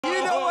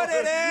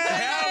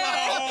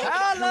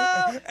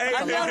Hello!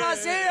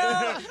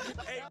 안녕하세요!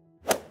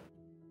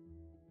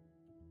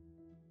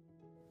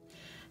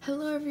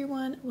 Hello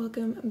everyone,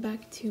 welcome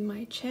back to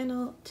my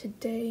channel.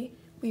 Today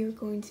we are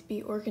going to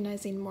be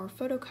organizing more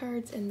photo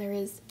cards, and there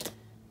is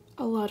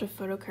a lot of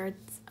photo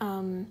cards.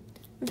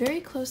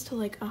 Very close to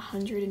like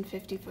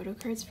 150 photo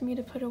cards for me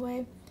to put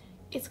away.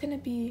 It's gonna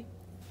be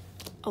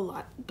a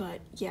lot,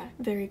 but yeah,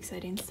 very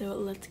exciting. So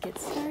let's get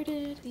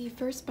started. The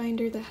first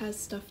binder that has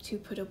stuff to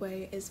put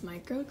away is my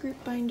girl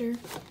group binder,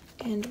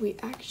 and we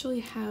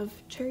actually have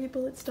Cherry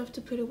Bullet stuff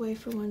to put away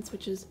for once,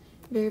 which is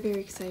very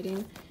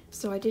exciting.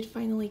 So I did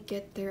finally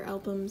get their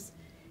albums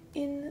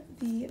in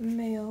the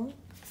mail,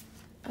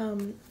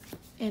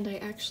 and I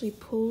actually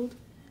pulled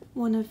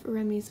one of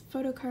Remy's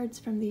photo cards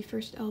from the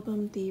first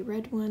album, the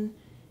red one,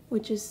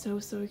 which is so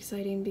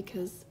exciting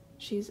because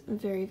she's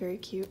very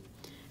cute.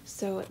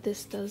 So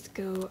this does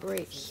go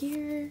right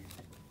here,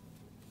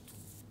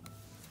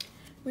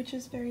 which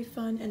is very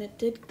fun. And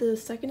the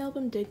second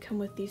album did come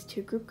with these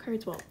two group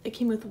cards. Well, it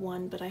came with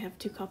one, but I have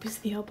two copies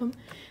of the album,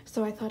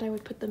 so I thought I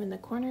would put them in the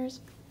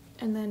corners.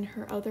 And then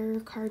her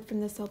other card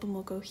from this album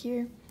will go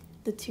here,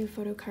 the two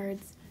photo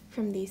cards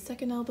from the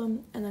second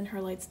album, and then her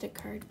light stick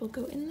card will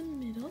go in the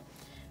middle.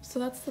 So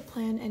that's the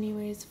plan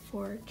anyways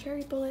for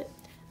Cherry Bullet,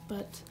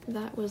 but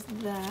that was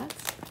that.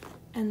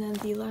 And then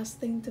the last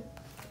thing to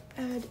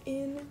add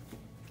in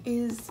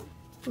is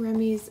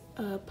Remy's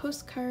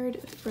postcard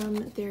from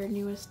their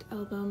newest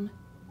album,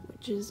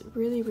 which is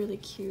really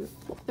cute.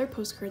 Their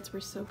postcards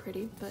were so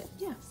pretty, but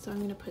yeah, so I'm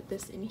gonna put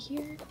this in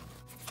here.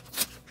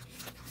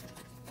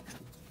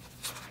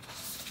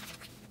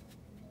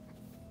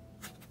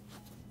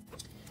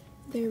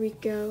 There we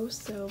go.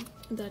 So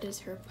that is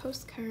her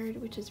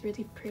postcard, which is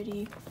really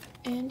pretty.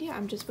 And yeah,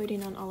 I'm just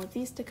waiting on all of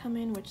these to come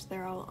in, which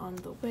they're all on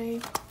the way.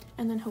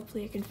 And then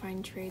hopefully I can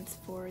find trades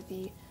for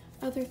the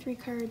other three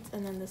cards,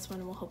 and then this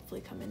one will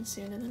hopefully come in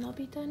soon, and then I'll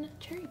be done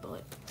Cherry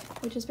Bullet,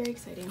 which is very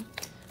exciting.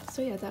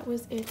 So yeah, that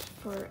was it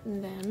for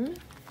them.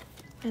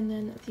 And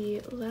then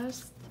the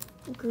last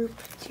group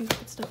to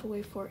put stuff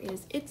away for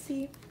is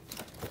Itzy,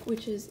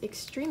 which is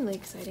extremely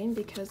exciting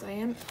because I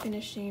am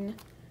finishing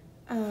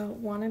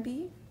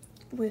Wannabe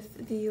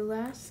with the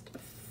last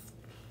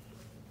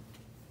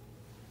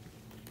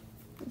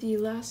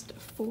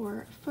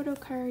four photo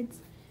cards.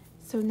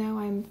 So now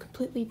I'm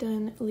completely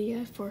done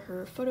Leah for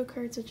her photo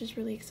cards, which is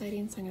really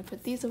exciting. So I'm gonna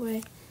put these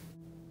away.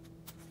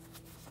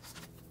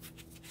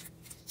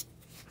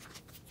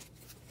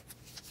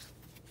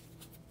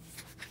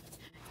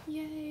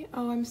 Yay!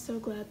 Oh, I'm so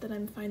glad that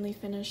I'm finally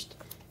finished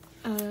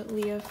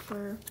Leah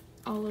for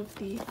all of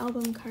the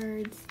album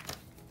cards.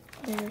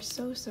 They're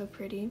so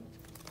pretty.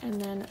 And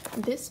then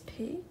this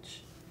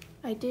page,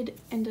 I did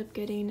end up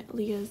getting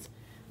Leah's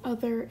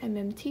other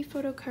MMT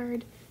photo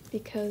card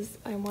because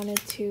I wanted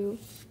to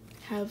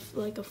have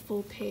like a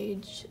full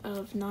page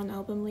of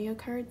non-album Leah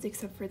cards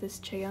except for this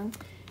Chaeyoung,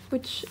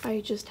 which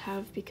I just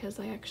have because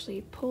I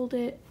actually pulled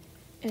it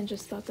and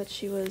just thought that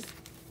she was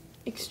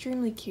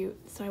extremely cute,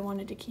 so I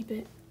wanted to keep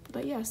it.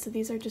 But yeah, so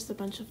these are just a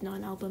bunch of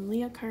non-album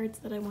Leah cards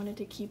that I wanted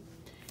to keep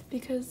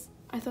because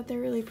I thought they're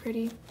really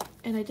pretty,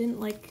 and I didn't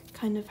like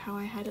kind of how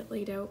I had it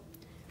laid out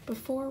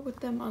before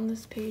with them on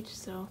this page,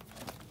 so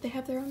they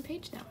have their own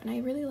page now and I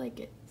really like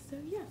it. So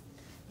yeah,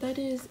 that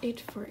is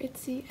it for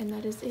Itzy, and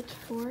that is it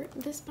for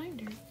this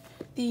binder.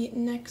 The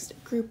next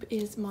group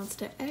is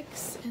Monsta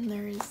X, and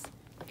there is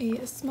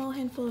a small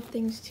handful of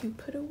things to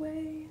put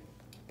away,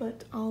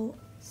 but all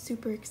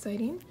super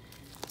exciting.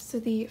 So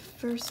the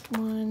first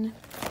one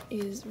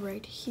is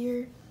right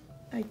here.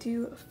 I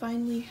do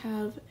finally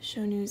have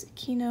Shonu's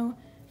Kino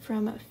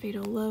from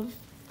Fatal Love.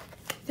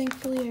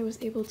 Thankfully, I was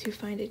able to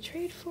find a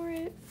trade for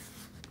it.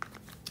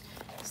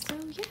 So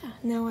yeah,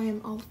 now I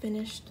am all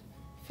finished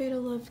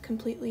Fatal Love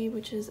completely,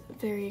 which is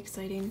very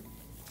exciting.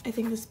 I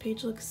think this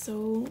page looks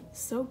so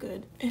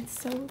good. It's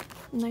so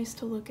nice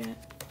to look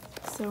at.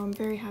 So I'm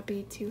very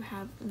happy to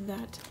have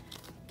that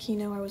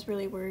Kino. I was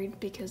really worried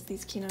because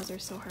these Kinos are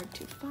so hard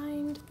to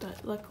find,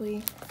 but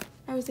luckily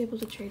I was able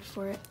to trade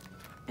for it.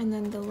 And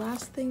then the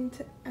last thing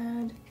to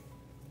add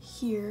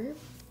here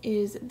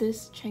is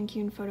this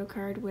Changkyun photo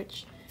card,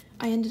 which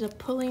I ended up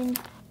pulling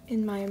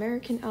in my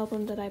American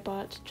album that I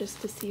bought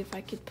just to see if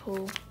I could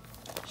pull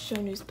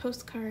Shonu's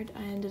postcard.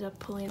 I ended up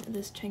pulling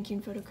this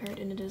Changkyun photo card,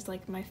 and it is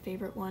like my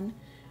favorite one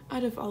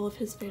out of all of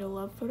his Fatal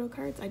Love photo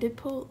cards. I did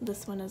pull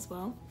this one as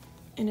well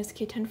in his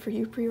K10 For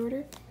You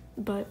pre-order,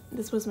 but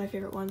this was my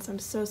favorite one, so I'm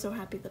so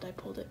happy that I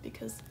pulled it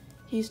because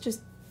he's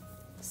just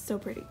so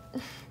pretty.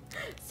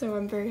 So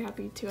I'm very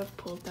happy to have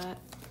pulled that.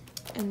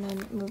 And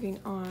then moving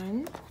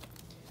on,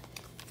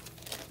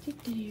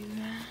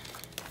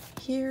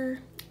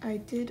 here I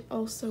did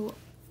also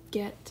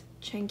get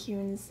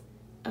Changkyun's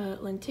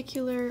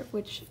lenticular,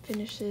 which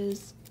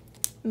finishes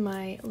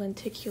my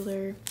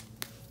lenticular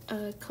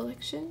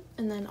collection,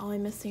 and then all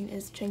I'm missing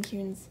is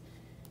Changkyun's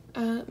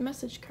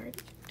message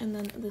card, and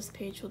then this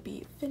page will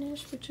be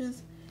finished, which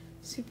is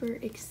super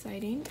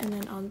exciting. And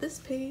then on this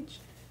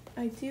page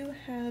I do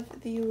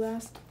have the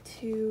last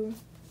two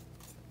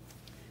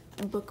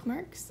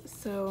bookmarks.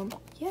 So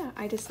yeah,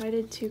 I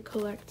decided to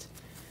collect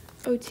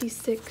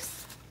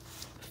OT6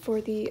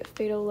 for the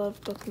Fatal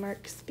Love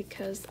bookmarks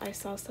because I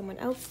saw someone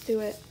else do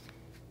it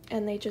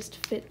and they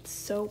just fit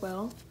so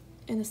well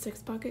in the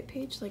 6-pocket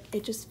page. Like,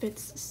 it just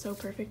fits so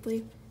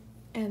perfectly,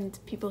 and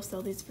people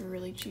sell these for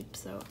really cheap,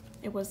 so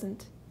it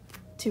wasn't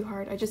too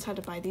hard. I just had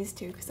to buy these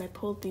two because I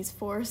pulled these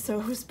 4, so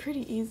it was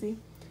pretty easy.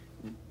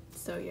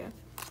 So yeah,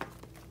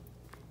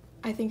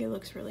 I think it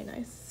looks really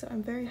nice, so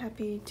I'm very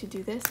happy to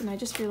do this. And I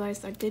just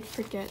realized I did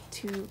forget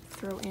to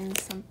throw in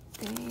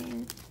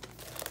something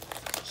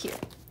here.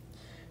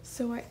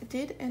 So I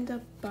did end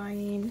up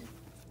buying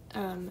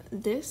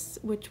this,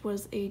 which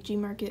was a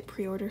Gmarket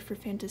pre-order for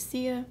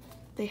Fantasia.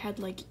 They had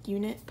like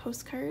unit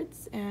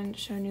postcards, and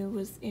Shonu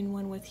was in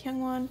one with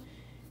Hyungwon.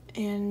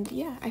 And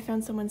yeah, I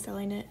found someone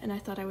selling it, and I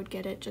thought I would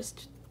get it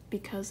just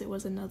because it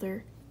was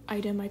another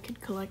item I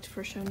could collect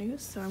for Shonu.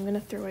 So I'm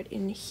gonna throw it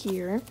in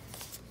here.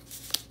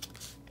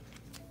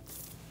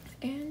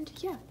 And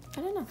yeah,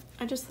 I don't know.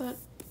 I just thought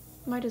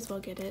might as well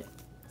get it.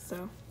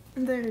 So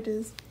there it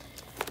is.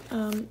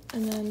 And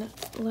then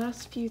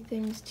last few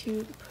things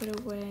to put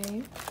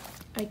away.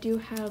 I do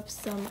have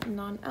some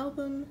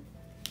non-album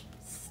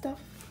stuff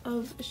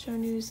of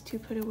Shonu's to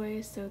put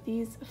away. So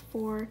these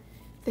 4,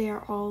 they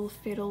are all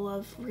Fatal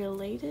Love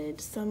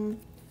related. Some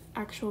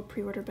actual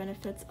pre-order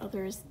benefits,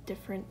 others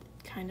different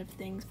kind of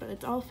things, but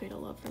it's all Fatal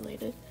Love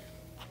related.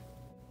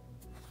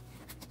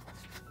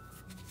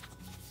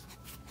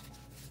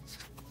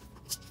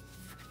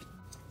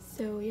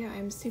 So yeah,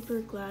 I'm super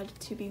glad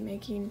to be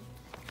making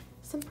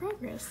some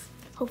progress.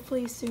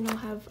 Hopefully soon I'll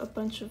have a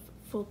bunch of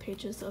full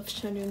pages of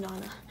Shonu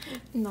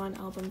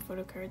non-album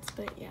photo cards,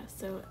 but yeah,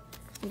 so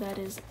that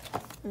is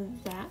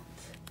that.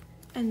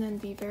 And then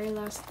the very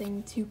last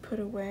thing to put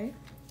away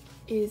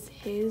is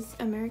his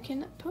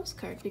American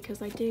postcard,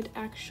 because I did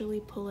actually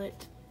pull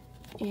it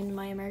in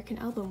my American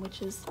album,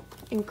 which is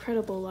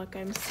incredible luck.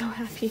 I'm so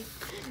happy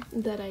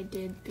that I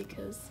did,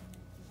 because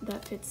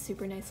that fits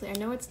super nicely. I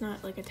know it's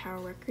not like a Tower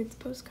Records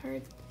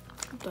postcard,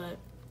 but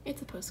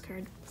it's a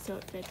postcard, so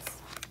it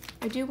fits.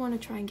 I do want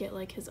to try and get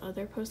like his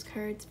other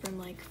postcards from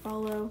like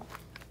Follow,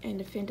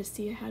 and if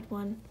Fantasia had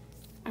one,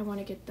 I want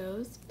to get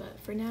those, but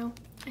for now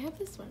I have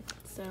this one.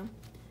 So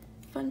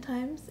fun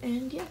times.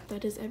 And yeah,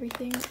 that is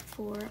everything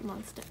for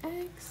Monster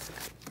X.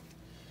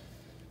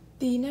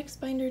 The next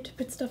binder to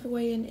put stuff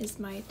away in is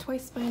my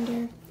Twice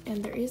binder,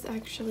 and there is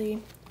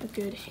actually a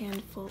good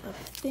handful of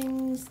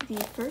things.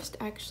 The first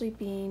actually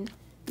being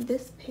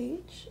this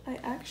page. I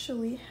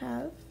actually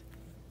have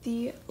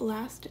the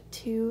last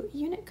 2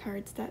 unit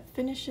cards that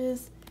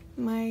finishes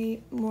my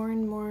more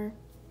and more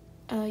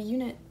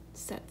unit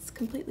sets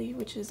completely,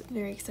 which is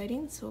very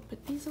exciting. So I'll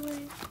put these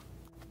away.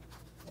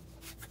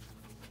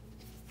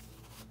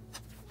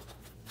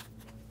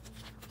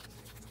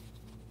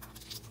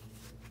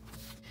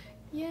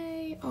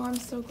 Yay! Oh, I'm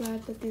so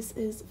glad that this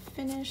is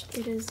finished.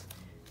 It is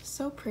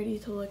so pretty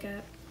to look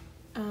at.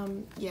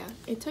 Yeah,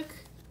 it took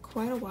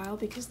quite a while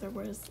because there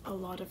was a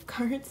lot of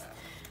cards.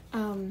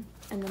 And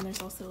then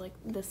there's also like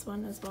this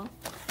one as well,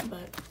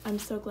 but I'm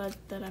so glad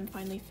that I'm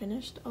finally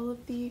finished all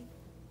of the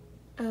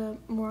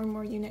more and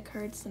more unit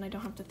cards, and I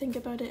don't have to think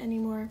about it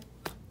anymore.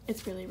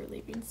 It's really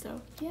relieving,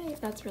 so yay,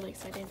 that's really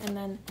exciting. And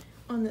then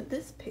on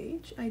this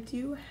page I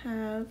do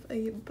have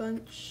a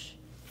bunch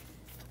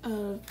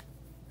of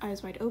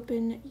Eyes Wide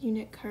Open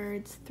unit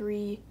cards,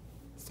 3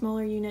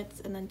 smaller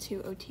units, and then 2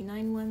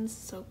 OT9 ones,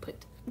 so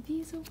put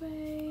these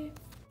away.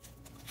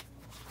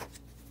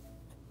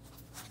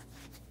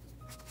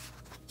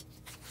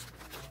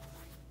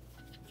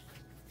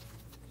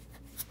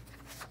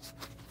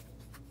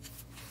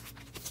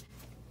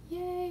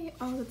 Yay!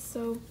 Oh, that's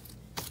so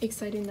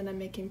exciting that I'm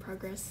making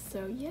progress.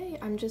 So yay,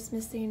 I'm just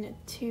missing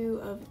 2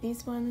 of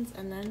these ones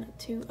and then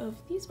 2 of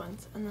these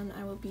ones, and then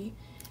I will be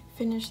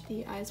finished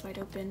the Eyes Wide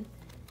Open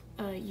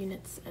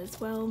units as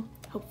well.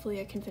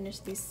 Hopefully I can finish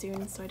these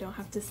soon so I don't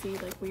have to see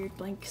like weird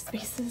blank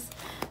spaces.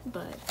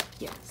 But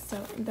yeah,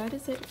 so that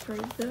is it for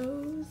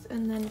those.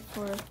 And then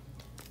for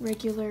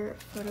regular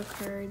photo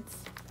cards,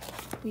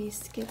 we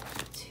skip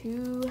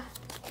to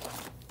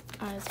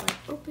Eyes Wide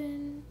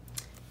Open.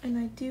 And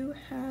I do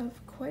have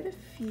quite a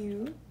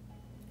few.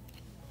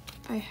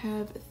 I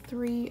have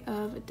 3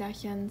 of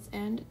Dahyun's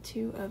and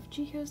 2 of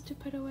Jihyo's to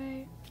put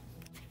away.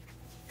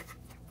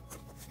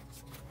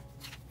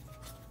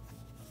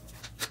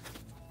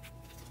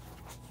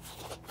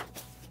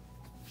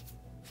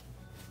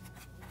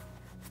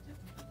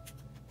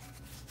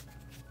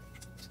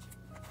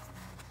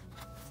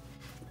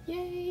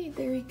 Yay,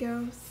 there we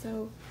go.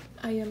 So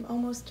I am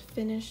almost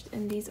finished,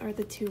 and these are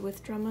the 2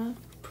 with drama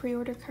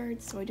pre-order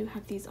cards, so I do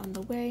have these on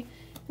the way,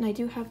 and I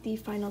do have the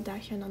final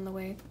Dahyun on the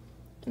way,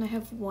 and I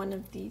have 1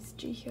 of these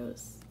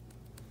Jihyo's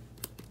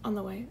on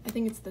the way. I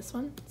think it's this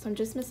one, so I'm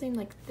just missing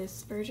like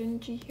this version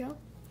Jihyo,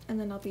 and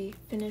then I'll be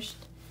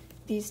finished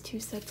these 2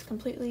 sets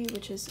completely,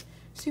 which is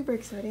super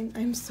exciting.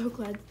 I'm so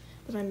glad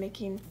that I'm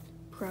making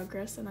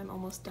progress and I'm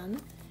almost done.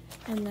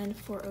 And then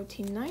for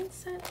OT9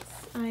 sets,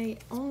 I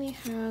only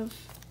have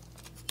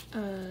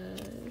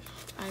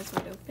eyes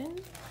wide open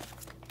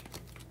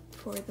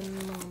for the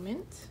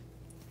moment.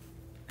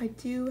 I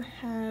do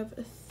have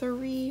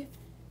 3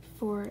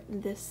 for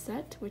this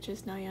set, which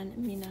is Nayeon,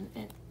 Mina,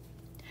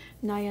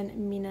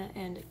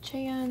 and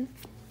Cheon.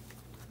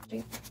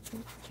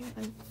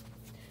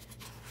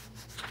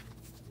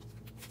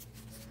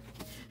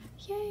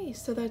 Yay!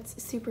 So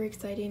that's super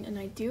exciting, and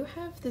I do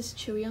have this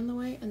Chewy on the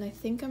way, and I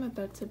think I'm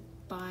about to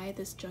buy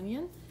this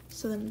Jungyeon,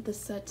 so then the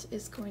set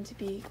is going to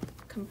be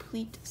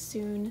complete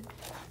soon.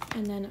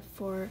 And then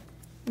for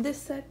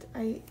this set,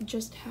 I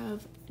just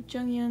have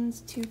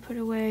Jungyeons to put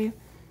away,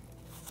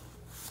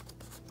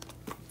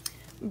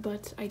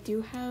 but I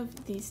do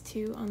have these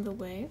 2 on the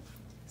way,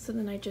 so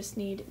then I just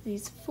need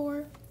these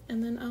 4,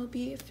 and then I'll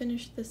be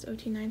finished this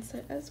OT9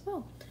 set as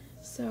well.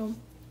 So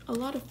a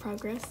lot of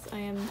progress. I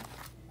am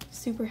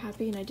super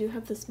happy, and I do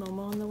have this Momo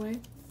on the way,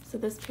 so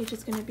this page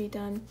is going to be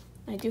done.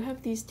 I do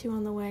have these 2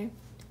 on the way,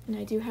 and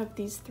I do have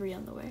these 3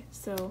 on the way,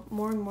 so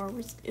more and more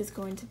is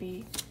going to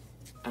be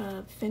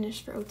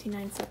finished for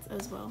OT9 sets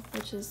as well,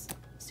 which is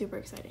super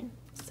exciting.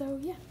 So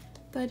yeah,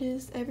 that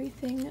is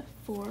everything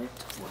for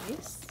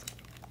twice.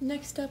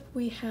 Next up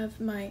we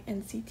have my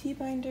NCT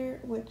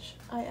binder, which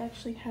I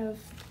actually have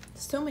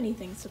so many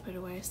things to put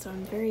away, so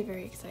I'm very,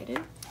 very excited.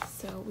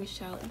 So we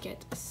shall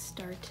get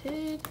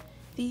started.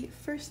 The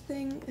first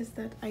thing is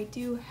that I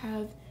do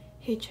have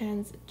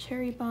Haechan's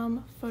Cherry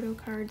Bomb photo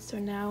card, so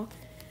now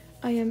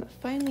I am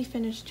finally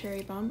finished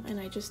Cherry Bomb, and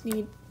I just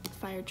need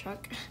Fire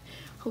Truck.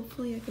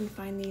 Hopefully I can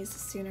find these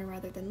sooner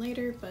rather than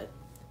later, but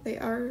they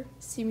are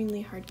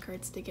seemingly hard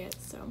cards to get,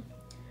 so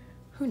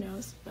who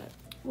knows, but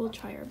we'll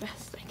try our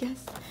best, I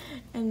guess.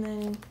 And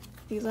then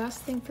the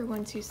last thing for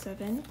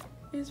 127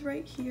 is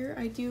right here.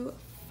 I do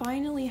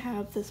finally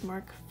have this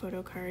Mark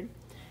photo card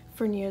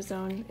for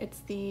Neozone.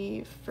 It's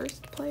the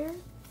first player.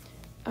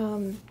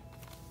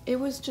 It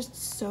was just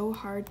so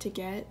hard to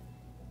get,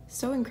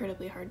 so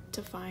incredibly hard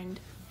to find,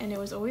 and it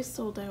was always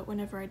sold out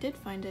whenever I did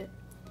find it.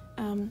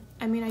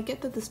 I mean, I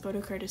get that this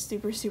photo card is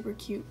super, super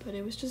cute, but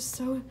it was just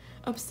so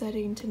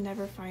upsetting to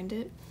never find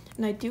it.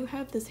 And I do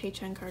have this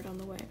Haechan card on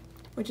the way,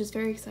 which is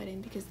very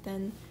exciting because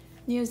then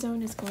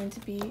Neozone is going to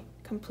be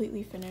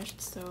completely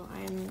finished, so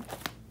I am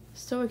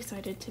so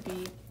excited to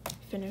be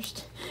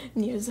finished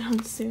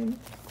Neozone soon.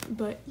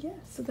 But yeah,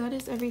 so that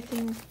is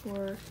everything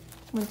for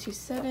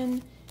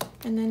 127,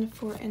 and then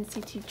for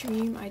NCT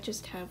Dream I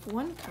just have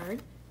 1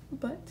 card,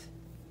 but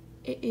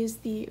it is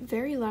the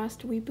very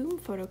last Weeboom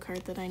photo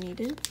card that I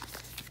needed.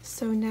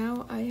 So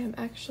now I am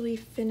actually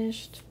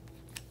finished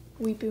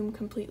Weeboom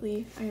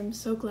completely. I am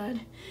so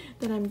glad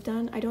that I'm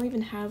done. I don't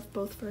even have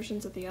both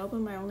versions of the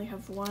album, I only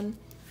have 1.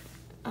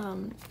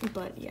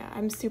 But yeah,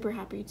 I'm super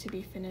happy to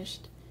be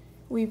finished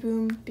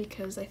Weeboom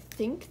because I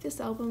think this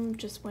album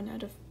just went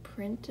out of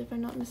print if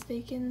I'm not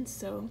mistaken,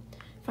 so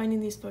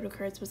finding these photo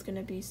cards was going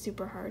to be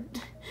super hard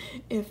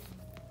if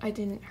I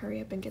didn't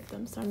hurry up and get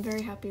them. So I'm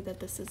very happy that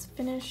this is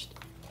finished.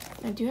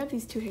 I do have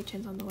these 2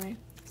 Haechans on the way,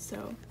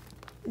 so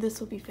this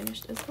will be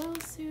finished as well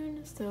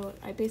soon. So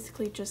I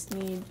basically just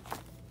need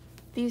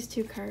these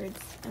 2 cards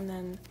and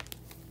then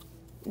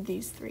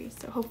these 3,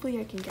 so hopefully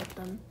I can get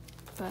them.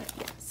 But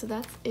yeah, so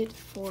that's it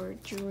for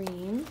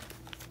Dream.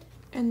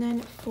 And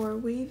then for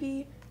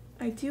Wavy,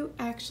 I do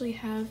actually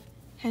have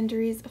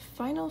Hendery's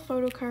final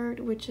photo card,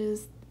 which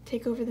is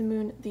Take Over the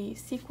Moon, the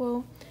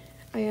sequel.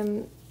 I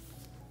am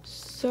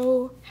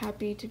so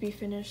happy to be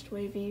finished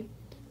Wavy.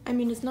 I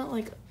mean, it's not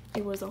like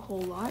it was a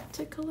whole lot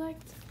to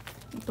collect,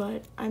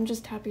 but I'm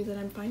just happy that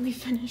I'm finally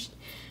finished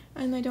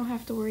and I don't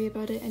have to worry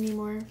about it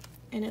anymore.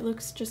 And it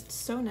looks just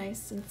so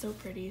nice and so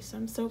pretty, so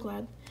I'm so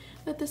glad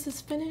that this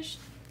is finished.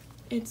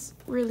 It's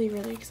really,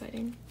 really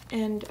exciting.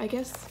 And I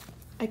guess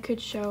I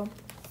could show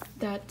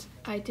that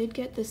I did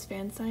get this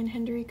fan sign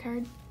Hendery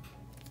card,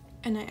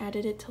 and I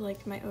added it to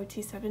like my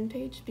OT7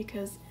 page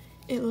because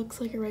it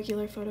looks like a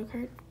regular photo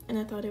card, and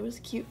I thought it was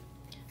cute.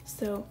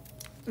 So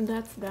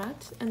that's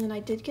that. And then I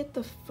did get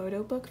the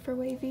photo book for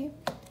Wavy,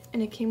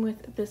 and it came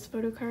with this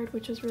photo card,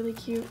 which was really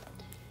cute.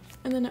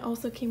 And then it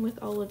also came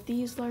with all of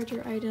these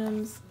larger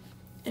items,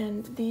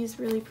 and these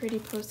really pretty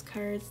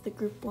postcards, the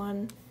group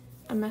one,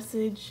 a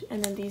message,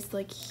 and then these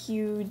like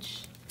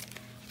huge,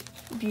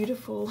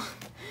 beautiful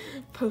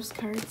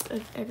postcards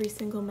of every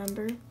single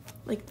member.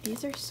 Like,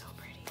 these are so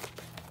pretty.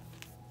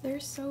 They're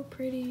so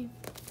pretty.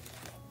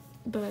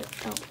 But,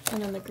 oh,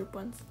 and then the group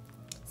ones.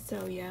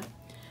 So yeah.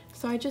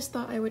 So I just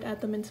thought I would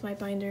add them into my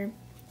binder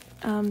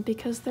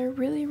because they're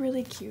really,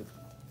 really cute.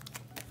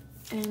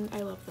 And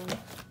I love them.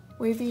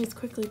 Wavy is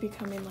quickly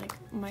becoming like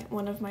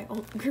one of my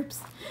alt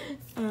groups.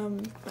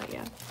 But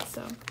yeah,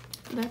 so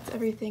that's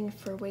everything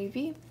for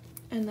Wavy.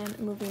 And then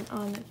moving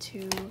on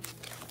to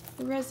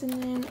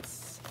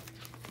Resonance.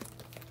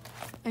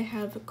 I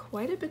have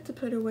quite a bit to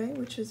put away,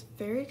 which is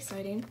very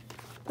exciting.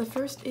 The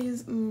first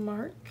is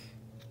Mark.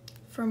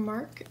 For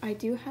Mark, I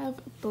do have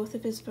both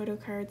of his photo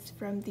cards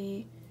from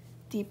the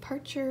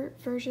Departure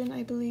version,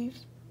 I believe.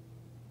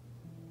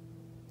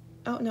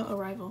 Oh, no,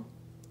 Arrival.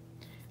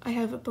 I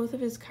have both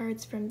of his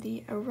cards from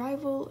the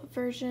Arrival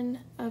version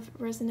of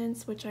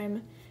Resonance, which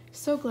I'm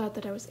So glad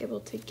that I was able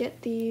to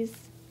get these.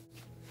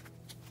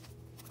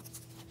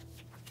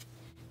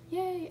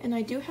 Yay! And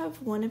I do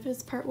have one of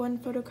his part 1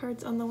 photo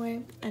cards on the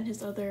way and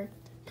his other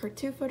part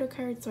 2 photo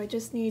card, so I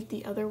just need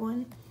the other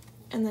one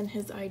and then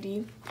his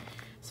ID.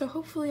 So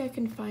hopefully I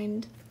can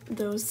find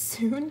those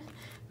soon.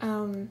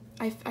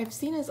 I've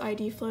seen his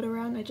ID float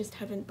around, I just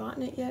haven't bought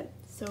it yet,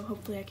 so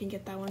hopefully I can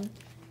get that one.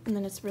 And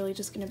then it's really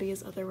just going to be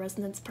his other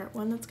Resonance part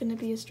 1 that's going to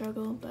be a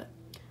struggle, but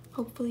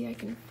hopefully I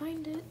can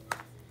find it.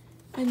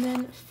 And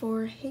then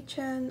for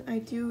Hei-chan, I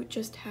do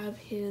just have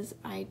his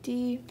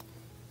ID,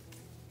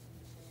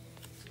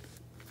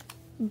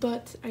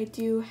 but I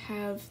do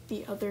have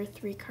the other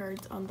 3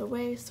 cards on the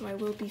way, so I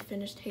will be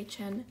finished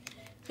Hei-chan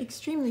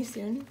extremely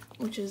soon,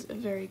 which is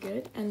very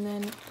good. And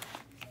then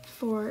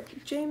for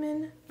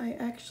Jaemin, I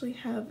actually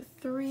have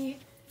 3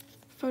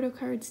 photo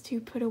cards to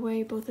put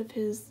away, both of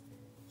his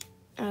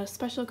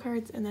special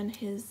cards and then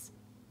his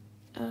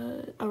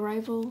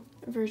arrival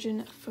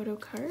version photo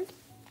card.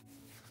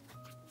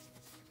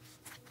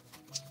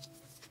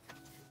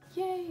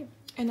 Yay!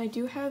 And I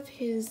do have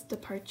his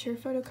departure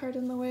photo card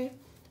on the way.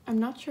 I'm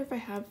not sure if I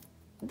have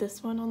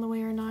this one on the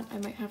way or not. I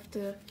might have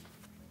to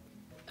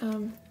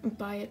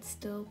buy it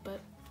still, but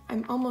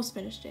I'm almost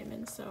finished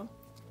Jaemin, so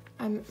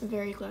I'm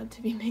very glad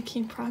to be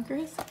making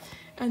progress.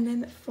 And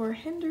then for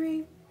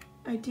Henry,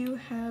 I do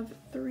have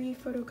 3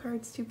 photo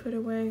cards to put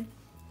away.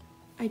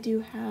 I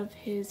do have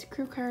his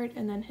crew card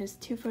and then his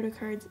 2 photo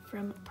cards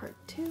from part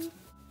 2.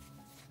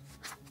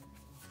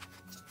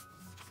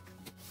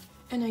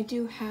 And I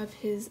do have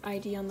his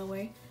ID on the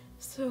way,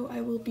 so I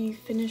will be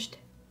finished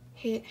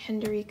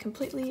Henry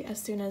completely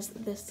as soon as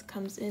this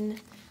comes in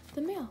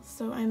the mail.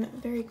 So I'm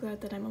very glad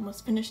that I'm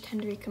almost finished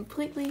Henry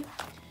completely.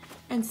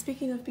 And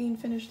speaking of being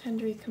finished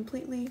Henry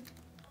completely,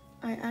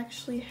 I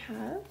actually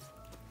have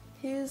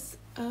his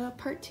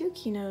part 2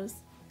 Kinos.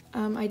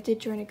 I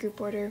did join a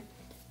group order,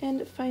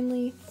 and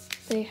finally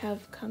they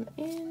have come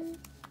in.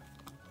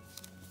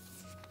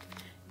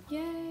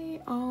 Yay!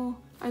 Oh,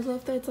 I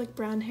love that it's like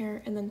brown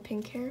hair and then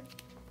pink hair.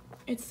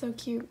 It's so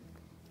cute.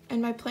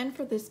 And my plan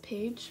for this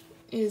page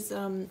is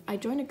I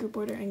joined a group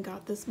order and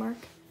got this Mark,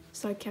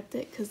 so I kept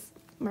it because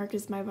Mark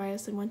is my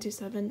Vias in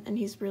 127 and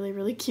he's really,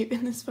 really cute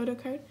in this photo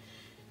card.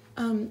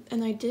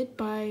 And I did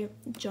buy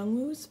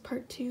Jungwoo's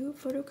part 2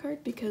 photo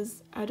card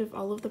because out of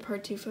all of the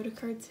part 2 photo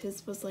cards,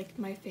 his was like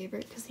my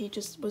favorite because he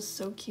just was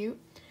so cute.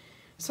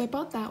 So I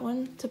bought that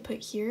one to put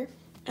here,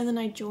 and then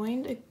I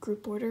joined a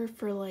group order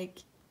for like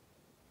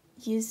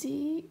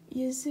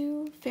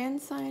Yuzu fan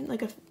sign,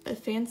 like a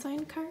fan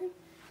sign card.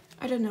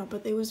 I don't know,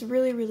 but it was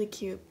really, really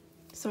cute.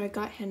 So I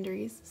got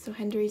Henry's. So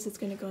Henry's is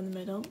going to go in the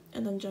middle,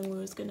 and then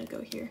Jungwoo is going to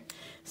go here.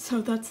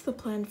 So that's the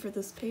plan for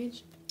this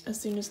page. As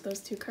soon as those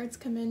 2 cards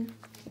come in,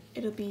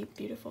 it'll be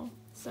beautiful.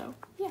 So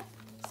yeah,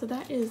 so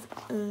that is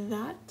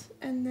that.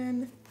 And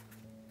then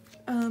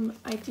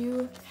I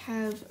do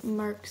have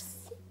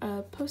Mark's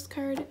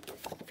postcard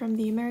from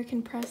the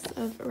American Press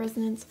of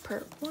Resonance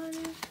Part 1.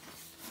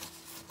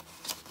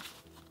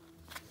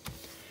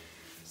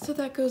 So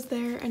that goes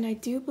there, and I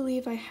do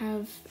believe I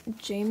have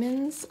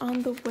Jaemin's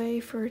on the way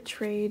for a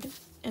trade,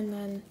 and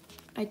then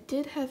I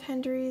did have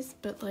Henry's,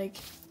 but like,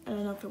 I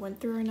don't know if it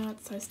went through or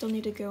not, so I still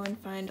need to go and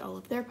find all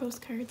of their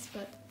postcards,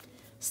 but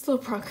slow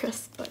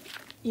progress, but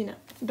you know,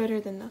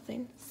 better than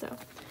nothing. So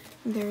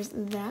there's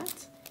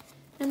that.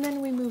 And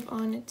then we move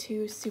on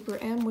to Super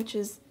M, which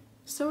is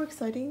so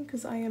exciting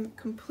because I am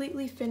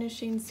completely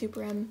finishing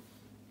Super M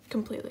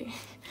completely,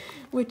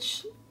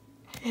 which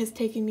has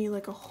taken me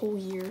like a whole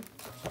year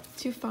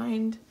to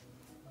find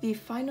the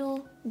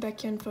final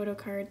Baekhyun photo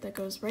card that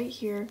goes right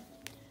here.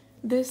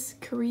 This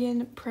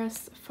Korean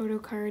press photo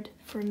card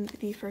from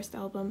the first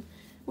album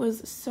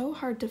was so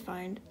hard to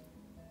find.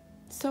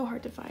 So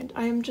hard to find.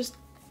 I am just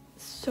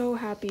so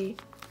happy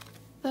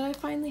that I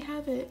finally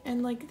have it,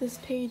 and like this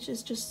page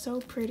is just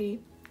so pretty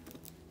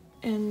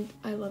and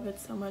I love it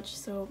so much.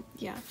 So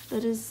yeah,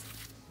 that is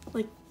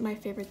like my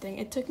favorite thing.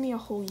 It took me a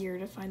whole year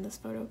to find this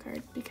photo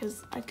card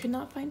because I could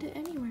not find it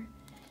anywhere,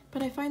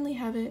 but I finally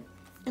have it,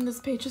 and this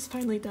page is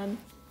finally done,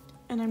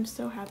 and I'm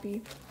so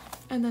happy.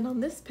 And then on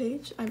this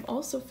page I'm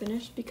also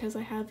finished because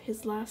I have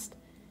his last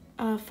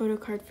photo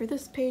card for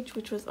this page,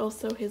 which was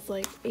also his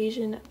like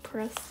Asian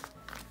press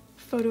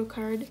photo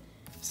card.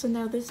 So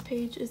now this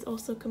page is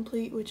also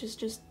complete, which is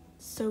just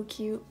so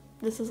cute.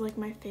 This is like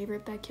my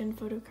favorite Baekhyun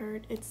photo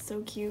card. It's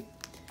so cute,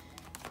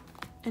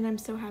 and I'm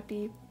so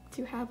happy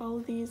to have all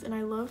of these, and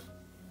I love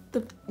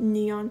the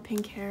neon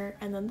pink hair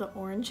and then the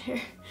orange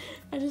hair.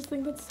 I just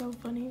think that's so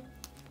funny.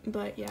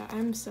 But yeah,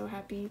 I'm so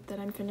happy that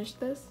I'm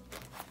finished this.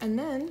 And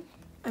then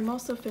I'm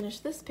also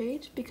finished this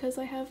page because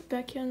I have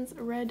Baekhyun's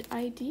red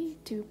ID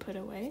to put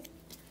away.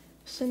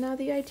 So now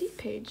the ID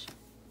page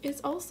is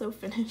also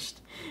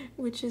finished,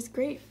 which is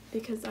great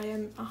because I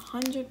am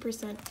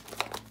 100%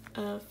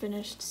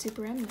 finished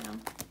Super M now,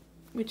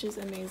 which is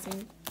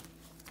amazing.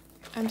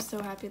 I'm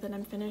so happy that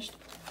I'm finished.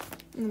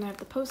 And then I have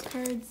the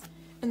postcards,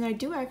 and I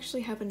do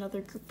actually have another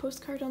group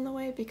postcard on the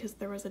way because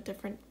there was a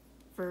different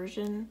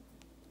version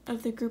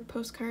of the group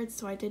postcards,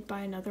 so I did buy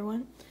another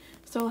one.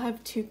 So I'll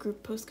have 2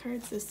 group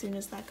postcards as soon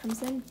as that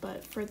comes in,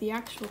 but for the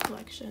actual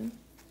collection,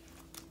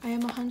 I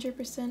am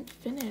 100%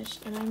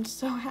 finished, and I'm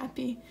so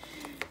happy.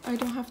 I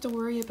don't have to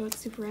worry about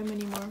Super M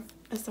anymore,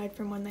 aside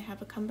from when they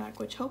have a comeback,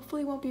 which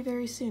hopefully won't be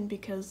very soon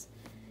because,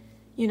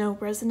 you know,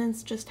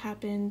 Resonance just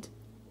happened,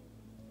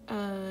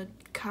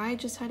 Kai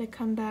just had a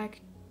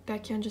comeback,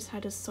 Baekhyun just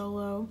had a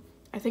solo,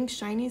 I think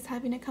Shiny's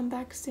having a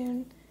comeback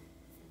soon,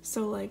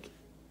 so like,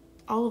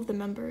 all of the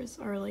members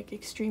are like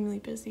extremely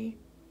busy,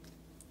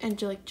 and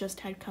like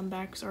just had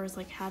comebacks or is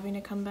like having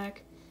a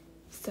comeback,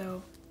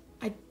 so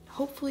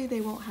hopefully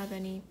they won't have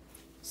any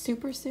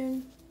super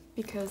soon,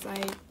 because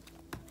I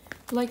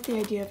like the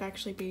idea of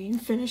actually being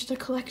finished a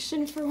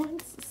collection for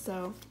once,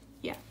 so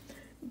yeah.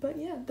 But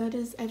yeah, that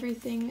is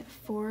everything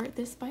for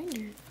this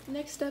binder.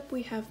 Next up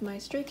we have my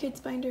Stray Kids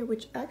binder,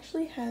 which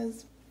actually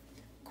has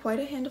quite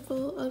a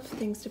handful of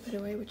things to put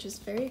away, which is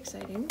very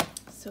exciting.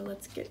 So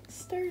let's get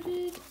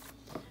started.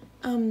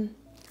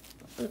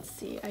 Let's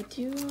see, I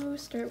do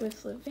start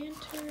with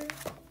Levanter.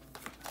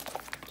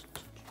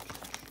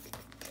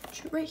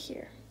 Right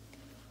here.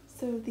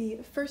 So the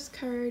first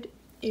card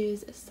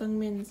is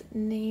Sungmin's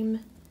name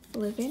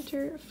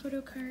Levanter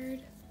photo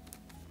card,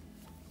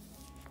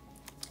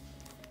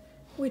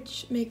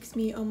 which makes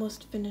me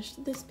almost finish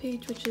this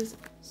page, which is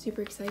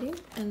super exciting.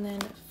 And then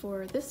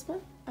for this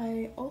one,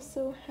 I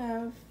also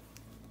have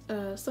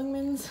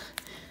Sungmin's.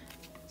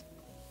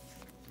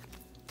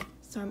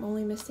 So I'm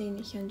only missing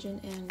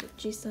Hyunjin and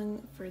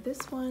Jisung for this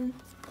one.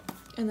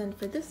 And then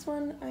for this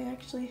one, I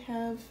actually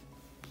have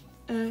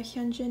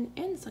Hyunjin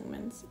and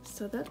Sungmin's.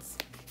 So that's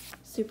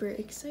super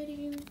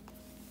exciting.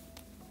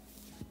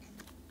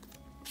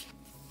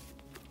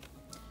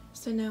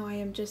 So now I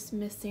am just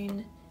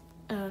missing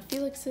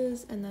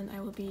Felix's, and then I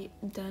will be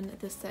done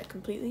this set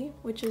completely,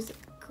 which is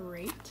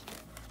great.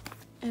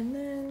 And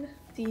then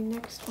the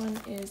next one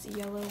is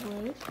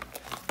Yellowwood.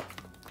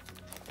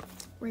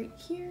 Right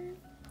here,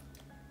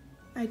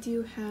 I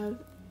do have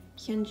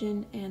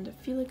Hyunjin and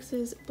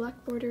Felix's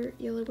black border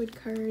Yellowwood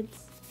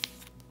cards.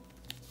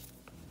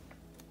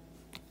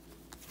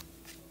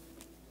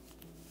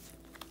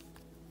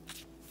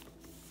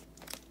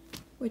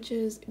 Which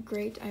is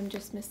great. I'm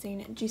just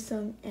missing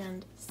Jisung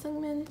and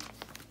Sungmin.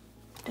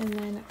 And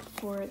then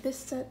for this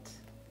set,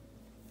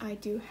 I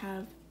do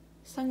have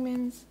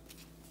Sungmin's.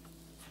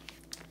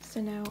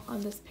 So now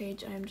on this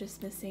page, I'm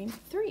just missing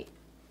 3.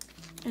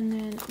 And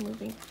then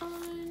moving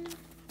on.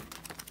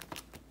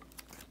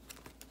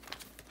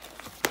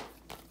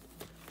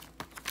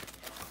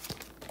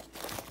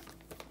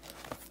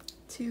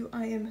 To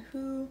I Am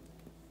Who,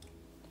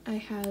 I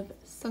have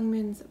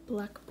Sungmin's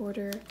black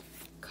border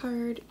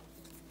card,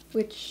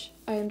 which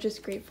I am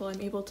just grateful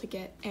I'm able to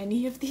get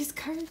any of these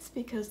cards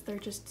because they're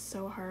just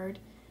so hard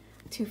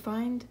to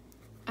find.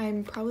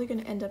 I'm probably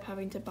going to end up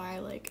having to buy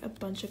like a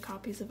bunch of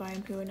copies of I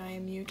Am Who and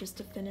IMU just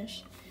to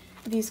finish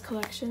these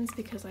collections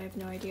because I have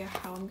no idea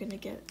how I'm going to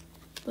get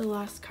the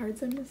last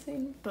cards I'm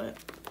missing, but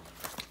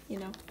you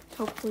know,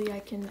 hopefully I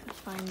can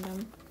find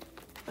them.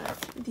 But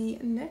the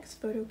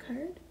next photo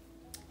card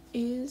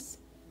is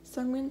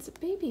Sungmin's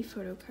baby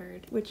photo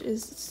card, which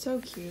is so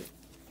cute.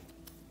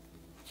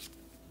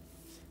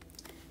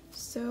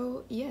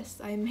 So yes,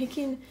 I'm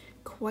making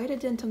quite a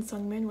dent on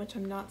Sungmin, which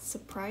I'm not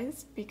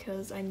surprised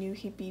because I knew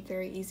he'd be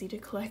very easy to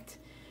collect.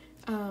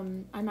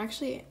 I'm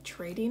actually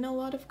trading a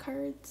lot of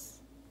cards,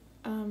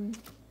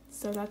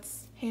 so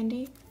that's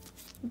handy.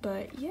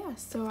 But yeah,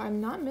 so I'm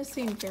not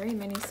missing very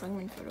many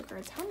Sungmin photo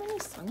cards. How many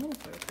Sungmin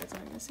photo cards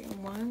am I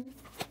missing? One,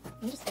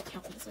 let me just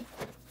count this way.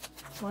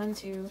 1,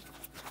 2,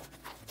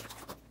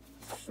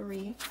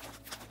 3,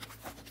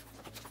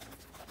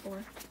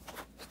 4,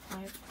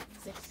 5,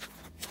 6,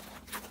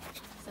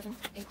 7,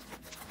 8,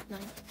 9,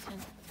 10,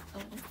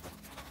 11,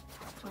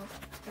 12,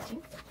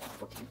 13,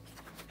 14,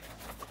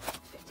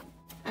 15.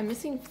 I'm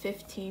missing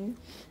 15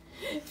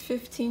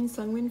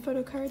 Sungmin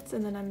photo cards,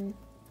 and then I'm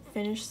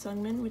finished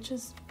Sungmin, which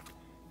is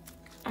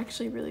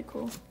actually really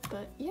cool.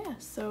 But yeah,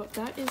 so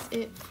that is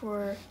it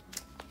for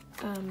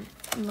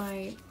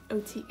my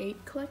OT8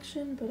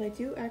 collection, but I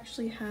do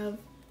actually have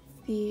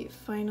the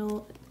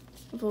final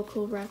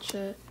Vocal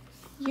Ratcha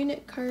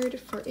unit card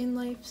for In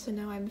Life, so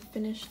now I'm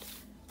finished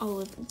all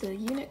of the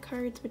unit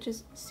cards, which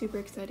is super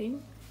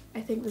exciting.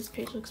 I think this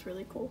page looks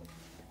really cool.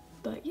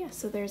 But yeah,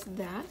 so there's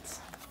that.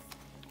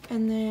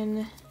 And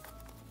then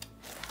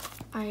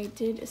I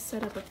did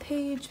set up a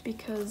page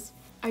because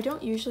I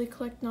don't usually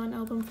collect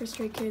non-album for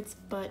Stray Kids,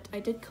 but I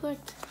did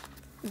collect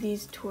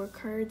these tour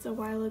cards a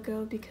while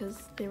ago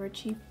because they were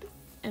cheap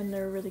and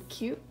they're really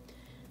cute.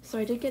 So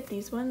I did get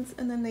these ones,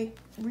 and then they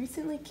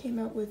recently came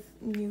out with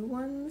new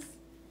ones.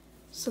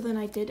 So then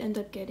I did end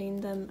up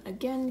getting them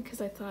again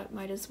because I thought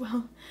might as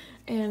well.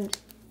 And,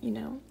 you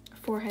know,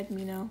 forehead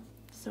Mino.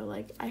 So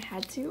like I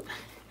had to.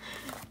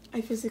 I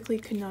physically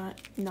could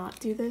not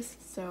do this.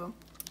 So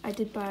I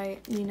did buy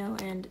Mino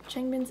and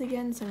Changbin's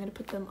again. So I'm going to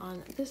put them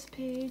on this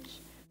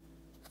page.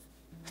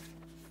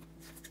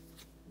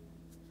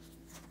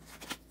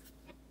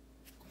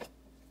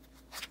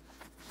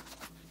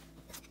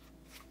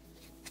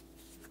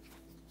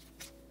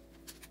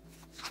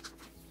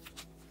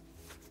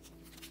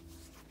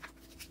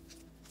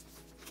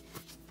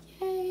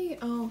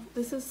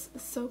 this is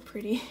so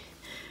pretty.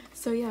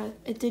 So yeah,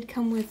 it did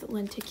come with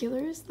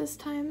lenticulars this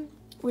time,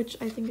 which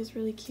I think is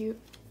really cute.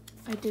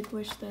 I did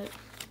wish that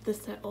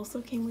this set also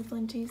came with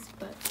lenties,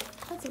 but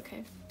that's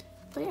okay.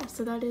 But yeah,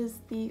 so that is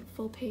the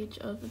full page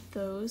of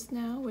those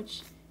now,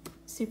 which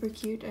super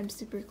cute. I'm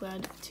super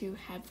glad to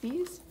have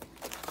these.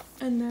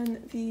 And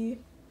then the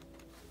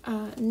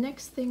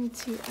next thing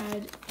to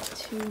add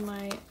to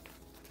my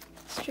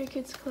Stray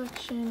Kids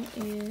collection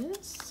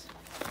is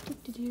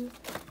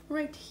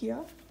right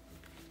here.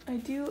 I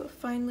do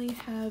finally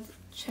have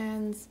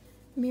Chan's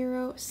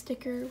Miro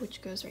sticker,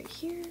 which goes right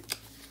here.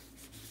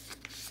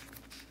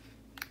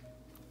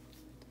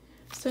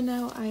 So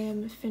now I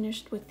am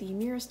finished with the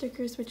Miro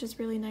stickers, which is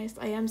really nice.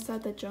 I am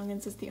sad that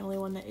Jungins is the only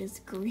one that is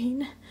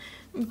green,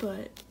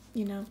 but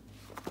you know,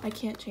 I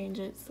can't change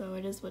it, so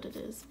it is what it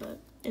is, but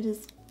it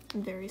is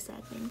very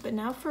saddening. But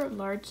now for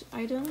large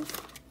items,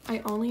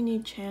 I only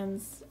need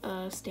Chan's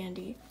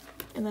standee,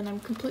 and then I'm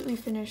completely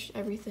finished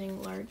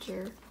everything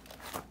larger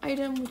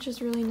item, which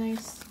is really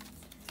nice.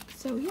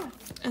 So yeah,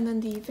 and then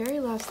the very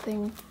last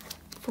thing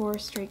for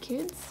Stray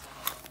Kids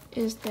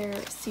is their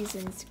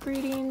season's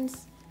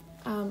greetings.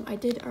 I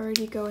did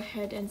already go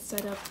ahead and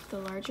set up the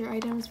larger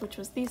items, which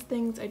was these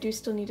things. I do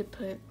still need to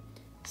put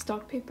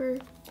stock paper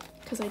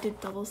because I did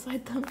double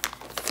side them.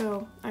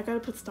 So I gotta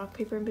put stock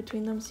paper in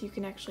between them so you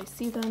can actually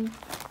see them.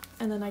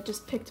 And then I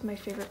just picked my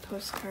favorite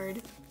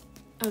postcard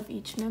of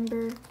each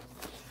member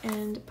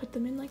and put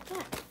them in like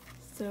that.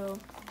 So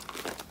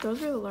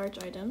those are the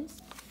large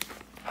items.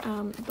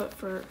 But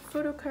for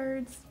photo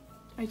cards,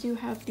 I do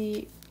have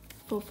the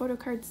full photo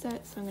card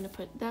set, so I'm gonna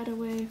put that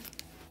away.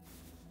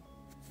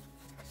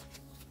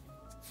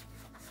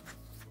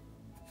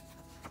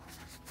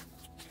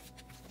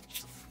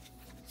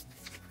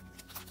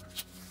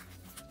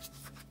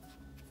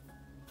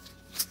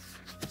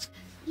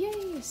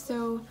 Yay!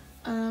 So,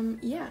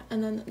 yeah,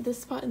 and then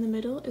this spot in the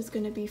middle is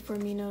going to be for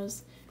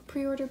Mino's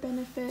pre-order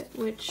benefit,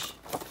 which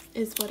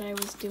is what I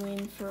was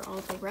doing for all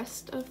the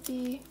rest of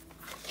the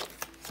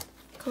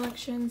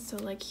collection. So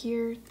like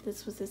here,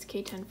 this was his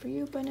K10 for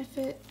you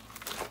benefit,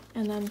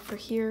 and then for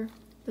here,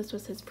 this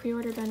was his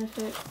pre-order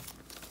benefit.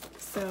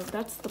 So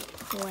that's the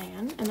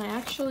plan, and I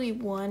actually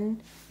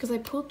won, because I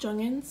pulled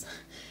Jungins,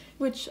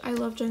 which I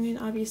love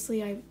Jungin,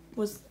 obviously.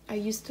 I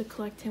used to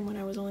collect him when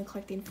I was only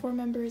collecting 4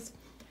 members.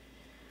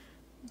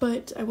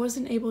 But I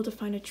wasn't able to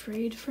find a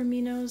trade for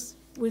Minos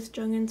with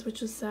Jungins,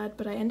 which was sad,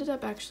 but I ended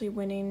up actually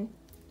winning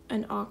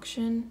an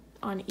auction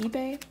on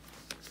eBay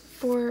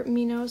for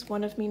Minos,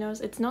 one of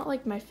Minos. It's not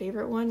like my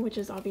favorite one, which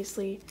is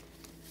obviously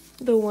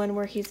the one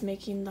where he's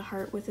making the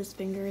heart with his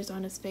fingers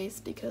on his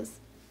face, because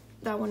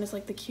that one is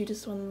like the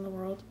cutest one in the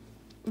world.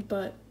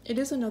 But it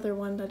is another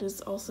one that is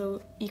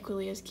also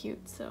equally as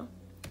cute, so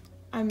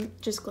I'm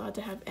just glad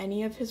to have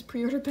any of his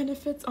pre-order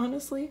benefits,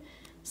 honestly.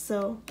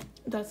 So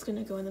that's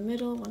gonna go in the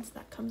middle once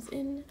that comes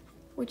in,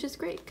 which is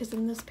great because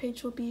then this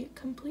page will be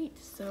complete.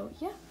 So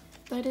yeah,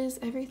 that is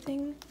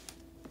everything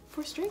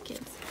for Stray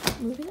Kids.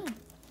 Moving on.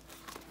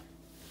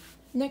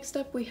 Next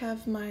up we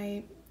have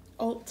my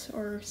alt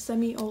or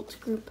semi-alt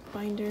group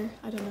binder.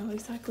 I don't know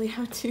exactly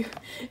how to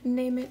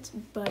name it,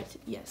 but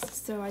yes.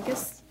 So I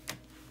guess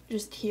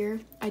just here,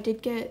 I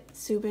did get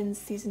Subin's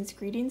Season's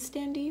Greetings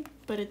standee,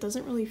 but it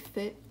doesn't really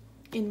fit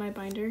in my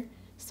binder.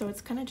 So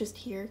it's kind of just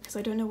here because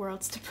I don't know where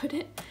else to put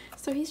it.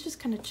 So he's just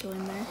kind of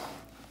chilling there.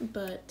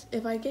 But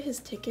if I get his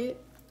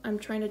ticket, I'm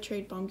trying to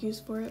trade bomb goose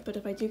for it. But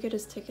if I do get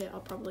his ticket, I'll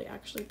probably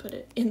actually put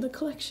it in the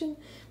collection.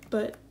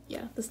 But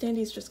yeah, the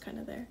standee's just kind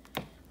of there.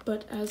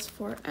 But as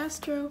for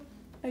Astro,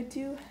 I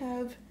do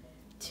have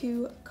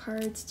 2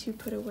 cards to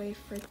put away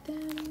for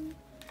them.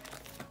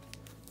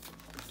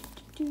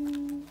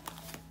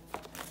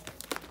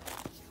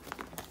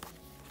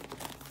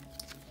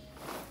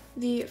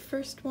 The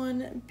first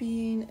one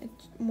being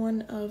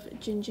one of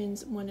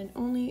Jinjin's one and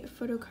only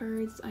photo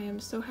cards. I am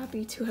so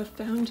happy to have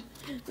found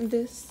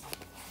this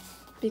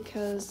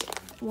because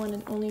one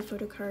and only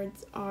photo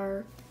cards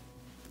are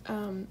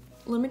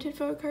limited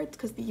photo cards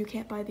because you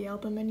can't buy the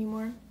album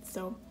anymore.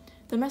 So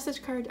the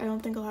message card I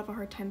don't think I'll have a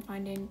hard time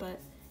finding, but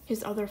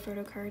his other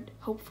photo card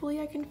hopefully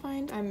I can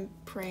find. I'm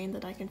praying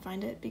that I can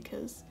find it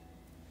because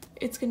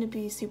it's going to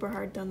be super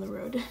hard down the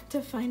road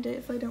to find it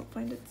if I don't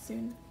find it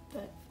soon.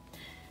 But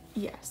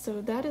yeah,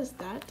 so that is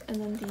that, and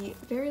then the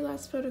very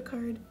last photo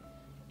card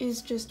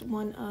is just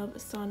one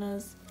of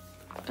Sana's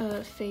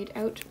fade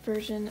out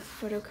version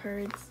photo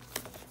cards,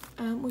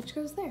 which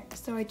goes there.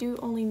 So I do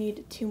only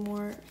need 2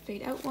 more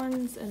fade out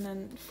ones and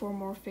then 4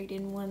 more fade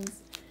in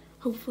ones.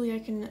 Hopefully I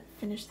can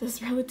finish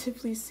this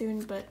relatively soon,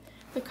 but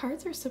the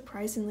cards are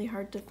surprisingly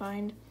hard to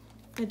find.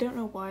 I don't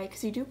know why,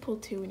 because you do pull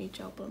 2 in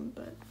each album,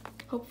 but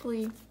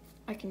hopefully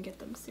I can get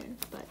them soon.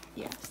 But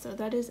yeah, so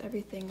that is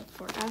everything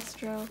for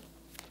Astro.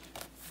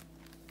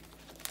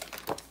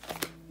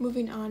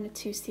 Moving on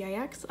to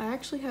CIX, I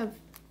actually have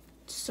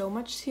so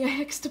much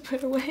CIX to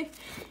put away.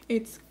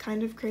 It's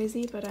kind of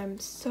crazy, but I'm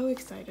so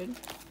excited.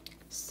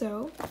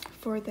 So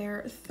for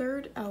their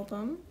 3rd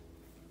album,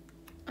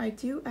 I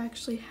do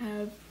actually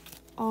have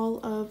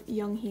all of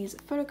Younghee's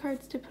photo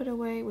cards to put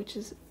away, which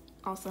is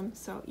awesome.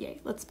 So yay,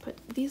 let's put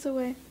these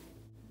away.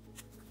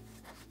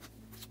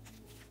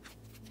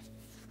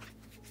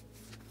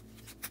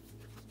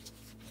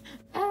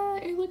 Ah,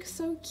 it looks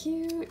so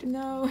cute.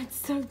 No, it's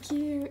so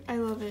cute. I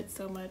love it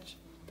so much.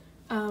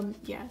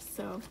 Yeah,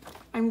 so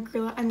I'm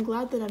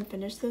glad that I'm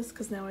finished this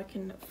because now I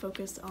can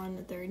focus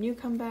on their new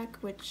comeback,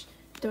 which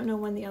don't know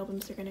when the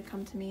albums are gonna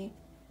come to me,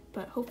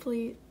 but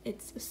hopefully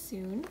it's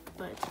soon.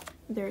 But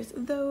there's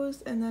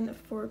those, and then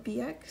for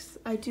BX,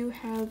 I do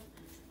have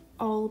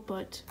all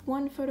but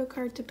one photo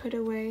card to put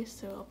away,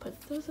 so I'll put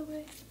those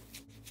away.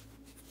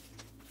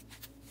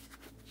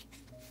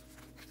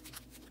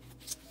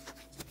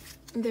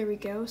 There we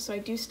go. So I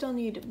do still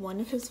need one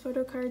of his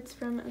photo cards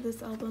from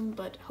this album,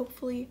 but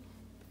hopefully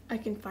I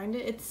can find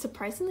it. It's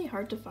surprisingly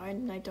hard to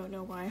find, and I don't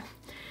know why,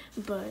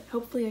 but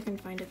hopefully I can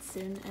find it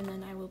soon, and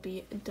then I will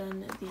be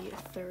done the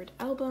third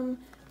album,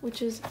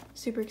 which is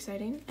super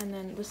exciting. And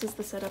then this is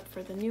the setup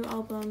for the new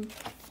album.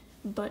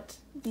 But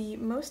the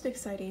most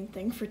exciting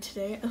thing for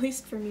today, at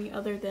least for me,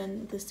 other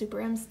than the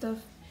Super M stuff,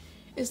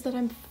 is that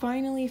I'm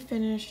finally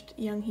finished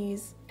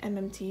Younghee's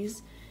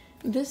MMTs.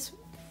 This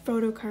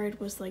photo card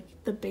was like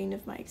the bane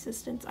of my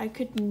existence. I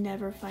could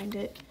never find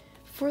it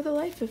for the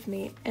life of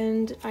me,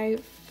 and I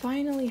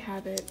finally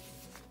have it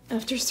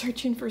after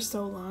searching for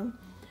so long.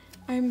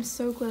 I'm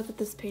so glad that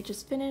this page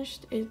is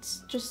finished.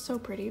 It's just so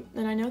pretty,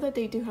 and I know that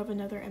they do have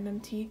another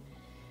MMT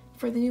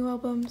for the new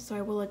album, so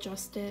I will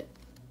adjust it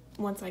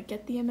once I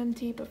get the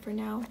MMT, but for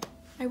now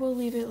I will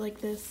leave it like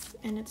this,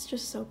 and it's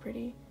just so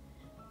pretty.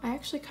 I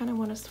actually kind of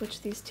want to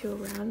switch these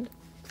two around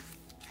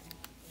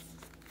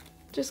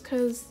just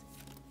because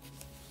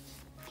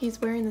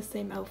he's wearing the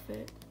same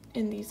outfit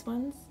in these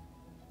ones,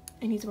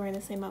 and he's wearing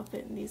the same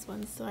outfit in these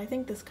ones, so I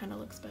think this kind of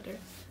looks better.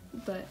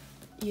 But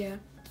yeah,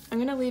 I'm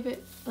gonna leave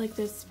it like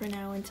this for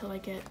now until I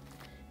get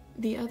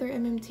the other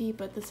MMT,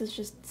 but this is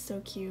just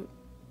so cute.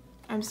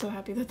 I'm so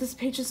happy that this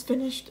page is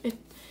finished. It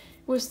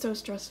was so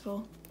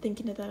stressful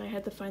thinking that I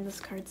had to find this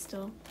card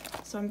still,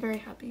 so I'm very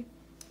happy.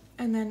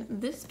 And then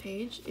this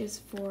page is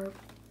for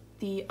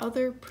the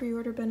other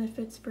pre-order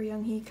benefits for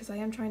Younghee, because I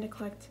am trying to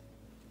collect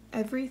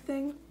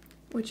everything,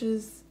 which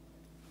is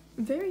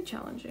very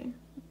challenging,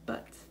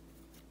 but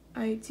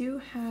I do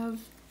have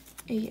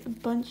a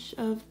bunch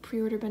of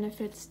pre-order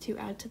benefits to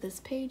add to this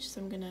page,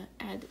 so I'm gonna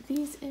add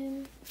these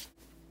in.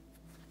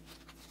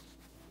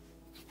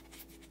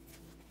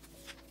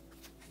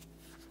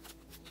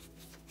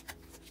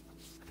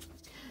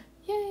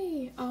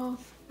 Yay! Oh,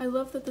 I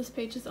love that this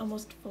page is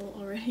almost full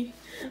already.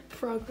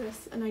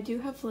 Progress. And I do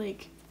have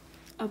like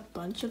a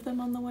bunch of them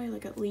on the way,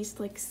 like at least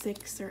like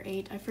 6 or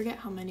 8. I forget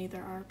how many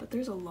there are, but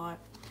there's a lot.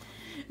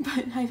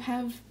 But I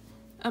have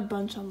a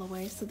bunch on the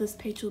way, so this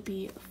page will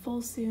be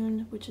full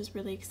soon, which is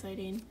really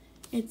exciting.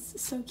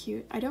 It's so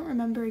cute. I don't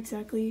remember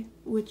exactly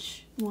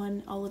which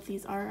one all of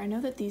these are. I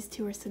know that these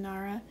two are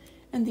Sonara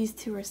and these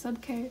two are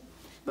Sub K,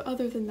 but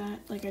other than that,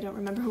 like, I don't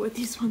remember what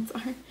these ones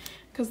are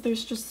because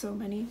there's just so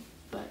many,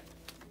 but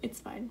it's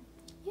fine.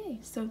 Yay!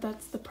 So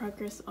that's the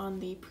progress on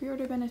the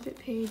pre-order benefit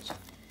page.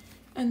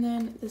 And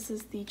then this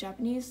is the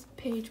Japanese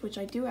page, which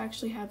I do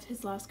actually have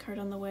his last card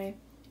on the way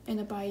in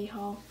a Bai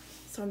haul,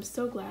 so I'm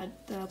so glad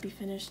that I'll be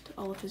finished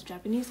all of his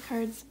Japanese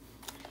cards.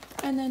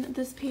 And then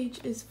this page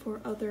is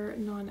for other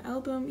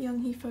non-album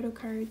Younghee photo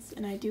cards,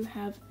 and I do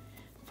have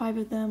 5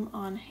 of them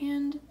on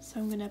hand, so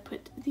I'm gonna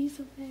put these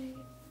away.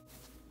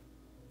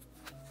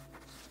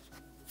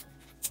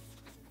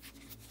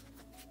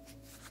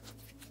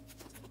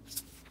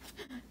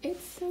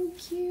 It's so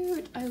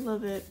cute! I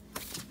love it.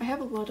 I have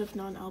a lot of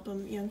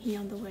non-album Younghee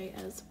on the way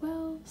as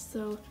well,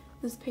 so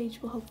this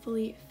page will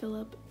hopefully fill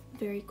up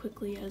very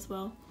quickly as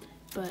well.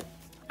 But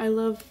I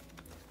love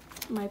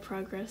my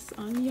progress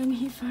on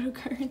Younghee photo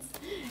cards.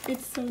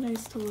 It's so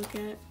nice to look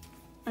at.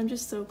 I'm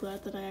just so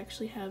glad that I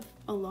actually have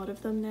a lot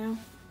of them now.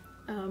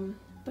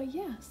 But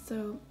yeah,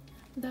 so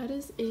that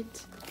is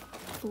it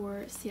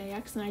for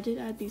CIX, and I did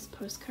add these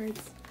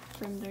postcards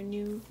from their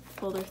new,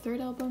 well, their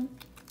third album,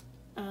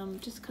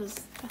 just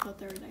because I thought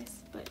they were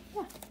nice. But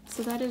yeah,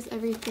 so that is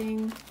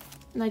everything.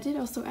 And I did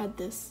also add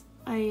this.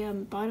 I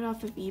bought it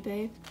off of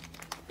eBay.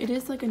 It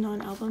is like a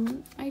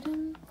non-album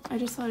item. I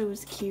just thought it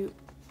was cute,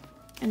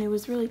 and it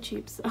was really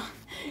cheap, so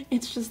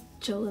it's just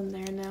chilling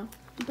there now.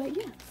 But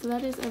yeah, so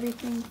that is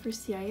everything for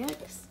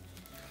CIX.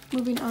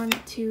 Moving on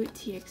to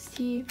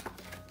TXT,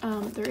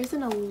 there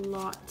isn't a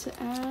lot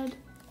to add.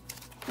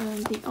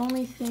 The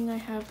only thing I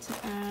have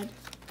to add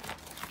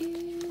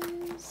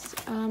is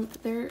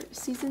their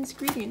Season's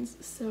Greetings.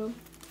 So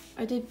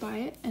I did buy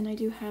it, and I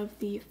do have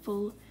the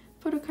full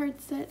photo card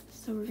set,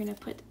 so we're gonna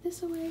put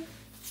this away.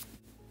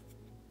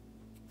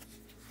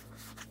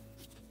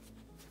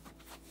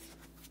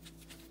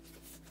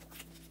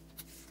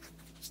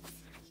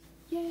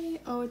 Yay!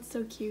 Oh, it's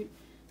so cute.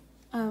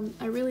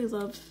 I really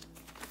love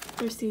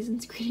their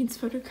Season's Greetings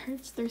photo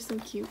cards. They're so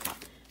cute.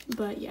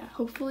 But yeah,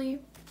 hopefully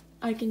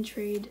I can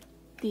trade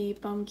the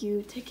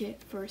Bangyu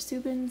ticket for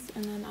Subin's,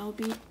 and then I'll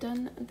be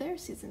done their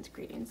Season's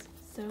Greetings.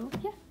 So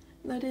yeah,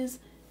 that is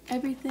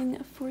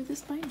everything for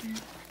this binder.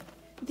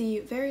 the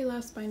very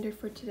last binder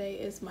for today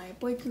is my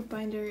boy group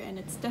binder, and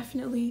it's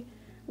definitely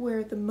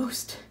where the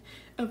most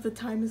of the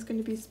time is going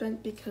to be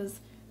spent because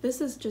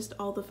this is just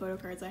all the photo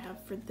cards I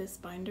have for this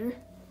binder.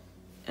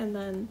 And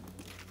then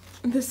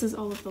this is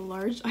all of the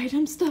large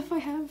item stuff I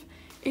have.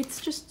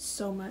 It's just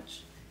so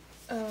much.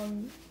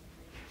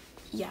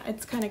 Yeah,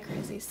 it's kind of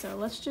crazy. So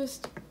let's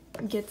just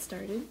get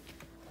started.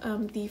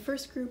 The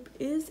first group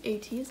is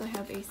ATs. I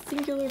have a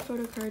singular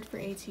photo card for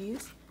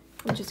ATs,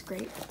 which is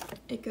great.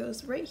 It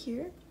goes right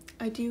here.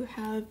 I do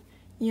have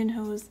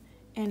Yunho's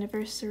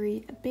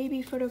anniversary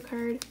baby photo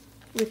card,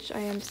 which I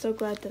am so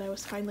glad that I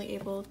was finally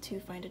able to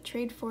find a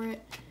trade for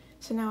it.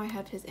 So now I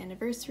have his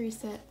anniversary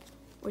set,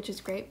 which is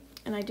great.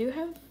 And I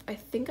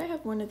think I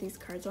have one of these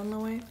cards on the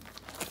way,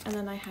 and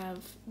then I have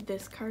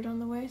this card on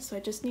the way, so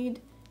I just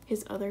need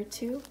his other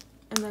two,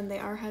 and then they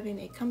are having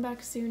a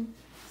comeback soon,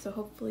 so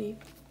hopefully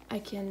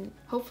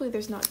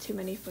there's not too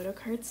many photo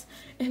cards,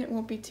 and it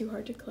won't be too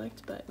hard to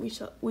collect, but we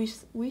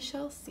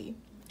shall see.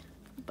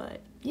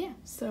 But yeah,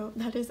 so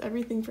that is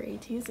everything for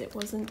ATs. It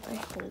wasn't a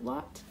whole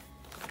lot,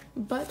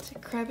 but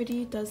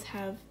Gravity does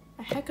have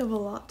a heck of a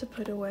lot to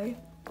put away,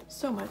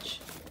 so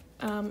much.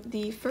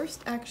 The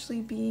first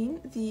actually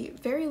being the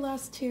very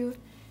last two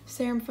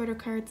serum photo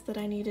cards that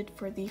I needed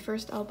for the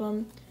first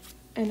album,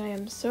 and I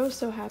am so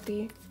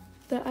happy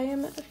that I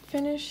am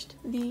finished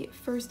the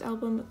first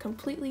album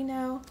completely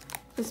now.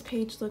 This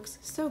page looks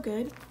so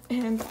good,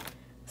 and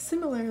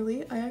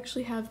similarly I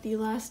actually have the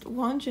last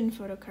Wanjin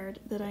photo card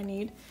that I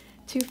need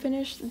to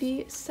finish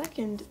the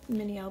second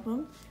mini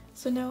album.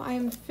 So now I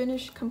am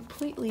finished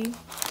completely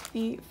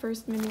the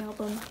first mini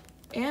album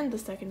and the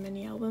second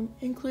mini album,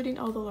 including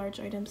all the large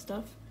item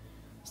stuff.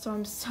 So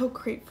I'm so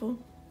grateful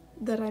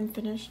that I'm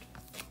finished,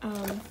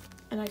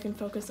 and I can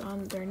focus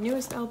on their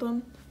newest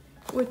album,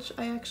 which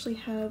I actually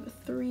have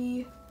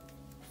 3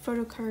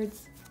 photo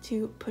cards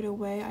to put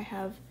away. I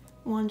have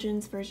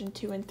Wanjin's version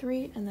 2 and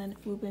 3, and then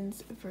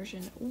Woobin's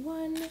version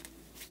 1,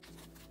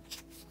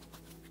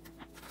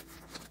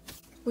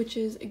 which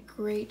is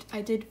great.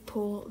 I did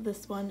pull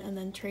this one and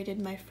then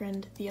traded my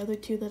friend the other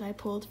 2 that I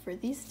pulled for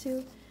these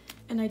 2.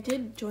 And I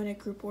did join a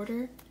group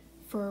order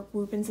for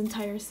Woobin's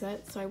entire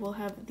set, so I will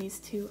have these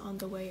 2 on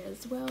the way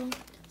as well.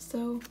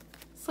 So,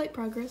 slight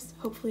progress.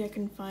 Hopefully I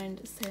can find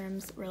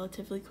serums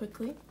relatively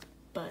quickly.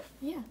 But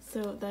yeah,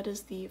 so that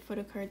is the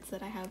photo cards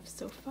that I have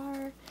so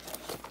far.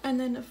 And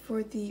then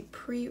for the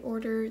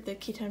pre-order, the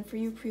Key10 For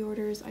You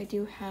pre-orders, I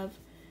do have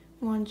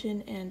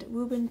Wanjin and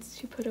Woobin's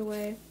to put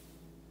away.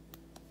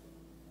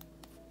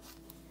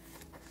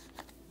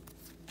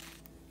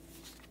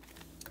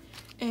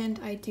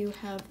 And I do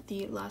have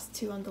the last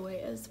 2 on the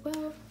way as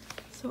well,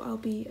 so I'll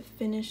be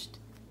finished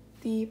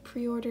the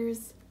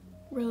pre-orders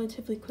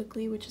relatively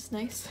quickly, which is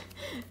nice.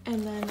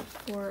 And then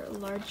for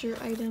larger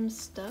item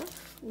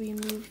stuff, we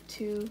move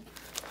to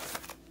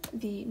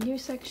the new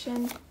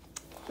section,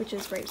 which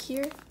is right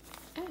here.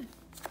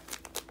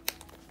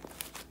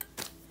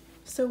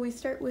 So we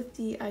start with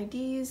the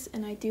IDs,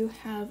 and I do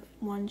have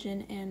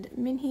Wanjin and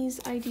Minhee's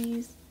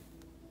IDs.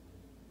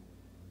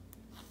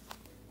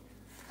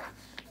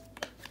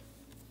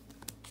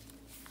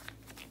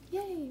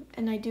 Yay!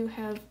 And I do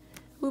have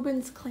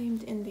Woobin's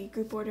claimed in the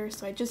group order,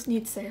 so I just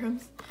need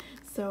serums.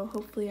 So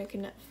hopefully I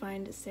can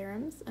find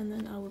serums, and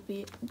then I will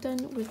be done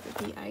with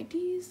the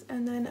IDs.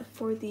 And then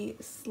for the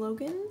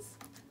slogans,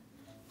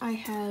 I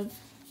have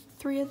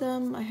 3 of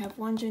them. I have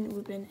Wanjin,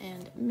 Woobin,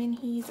 and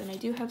Minhee's, and I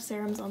do have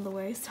serums on the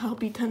way, so I'll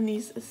be done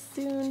these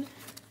soon.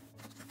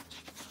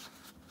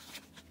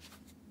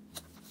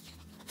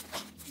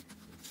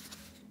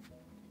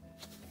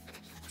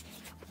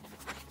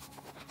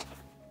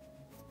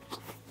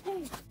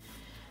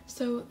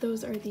 So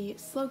those are the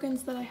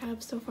slogans that I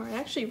have so far. I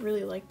actually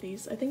really like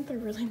these. I think they're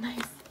really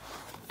nice.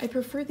 I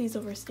prefer these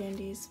over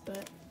standees,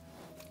 but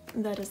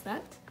that is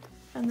that.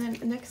 And then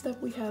next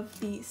up we have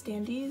the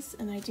standees,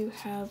 and I do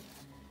have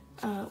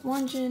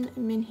Wanjin,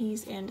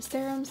 Minhee's, and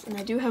serums, and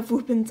I do have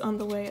Woobin's on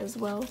the way as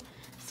well.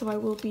 So I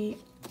will be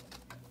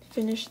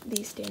finished the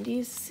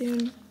standees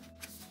soon.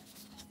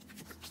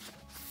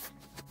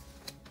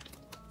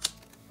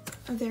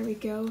 There we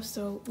go.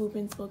 So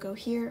Woobin's will go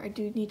here. I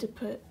do need to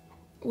put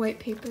white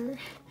paper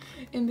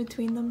in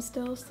between them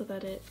still so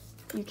that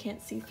you can't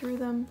see through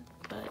them,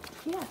 but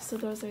yeah, so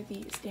those are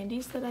the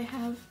standees that I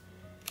have.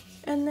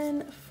 And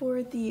then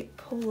for the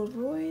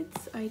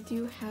Polaroids, I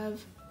do have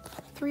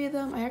 3 of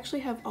them. I actually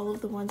have all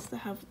of the ones that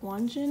have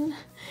Wanjin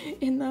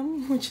in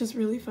them, which is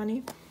really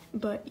funny,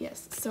 but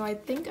yes, so I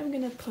think I'm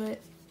gonna put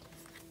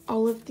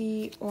all of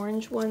the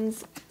orange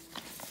ones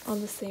on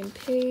the same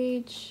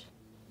page.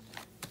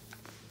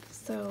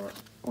 So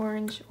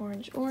orange,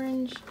 orange,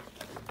 orange.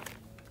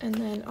 And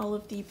then all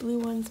of the blue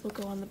ones will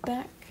go on the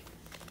back.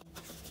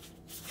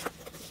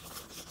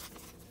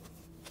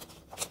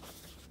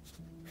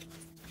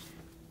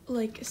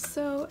 Like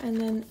so, and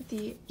then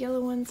the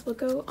yellow ones will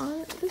go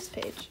on this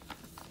page.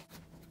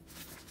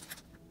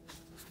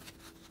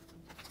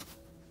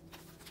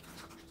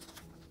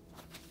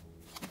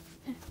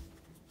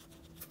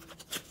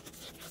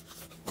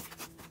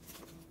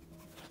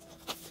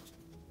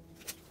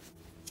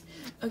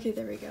 Okay,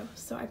 there we go.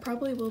 So I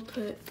probably will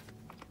put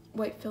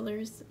white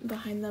fillers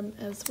behind them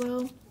as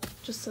well,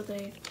 just so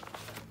they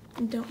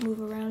don't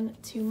move around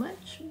too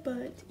much.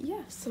 But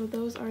yeah, so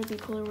those are the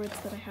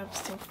Polaroids that I have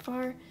so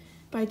far,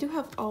 but I do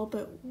have all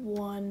but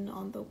one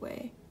on the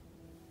way.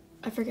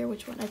 I forget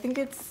which one. I think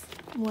it's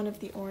one of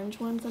the orange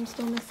ones I'm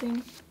still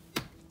missing.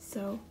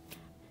 So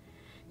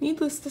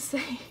needless to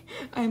say,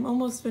 I'm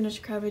almost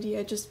finished Gravity.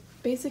 I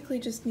basically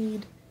just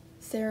need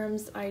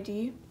Serum's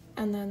ID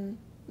and then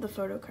the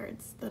photo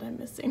cards that I'm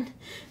missing.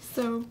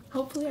 So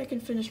hopefully I can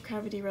finish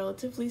Gravity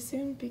relatively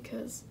soon,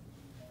 because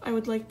I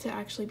would like to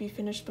actually be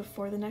finished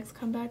before the next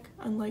comeback,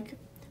 unlike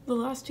the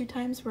last 2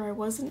 times where I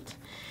wasn't,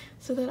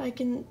 so that I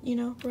can, you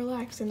know,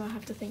 relax and not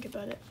have to think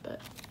about it.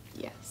 But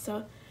yeah,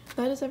 so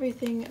that is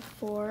everything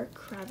for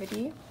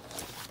Gravity.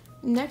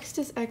 Next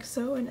is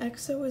EXO, and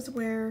EXO is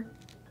where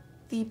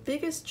the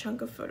biggest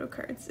chunk of photo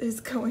cards is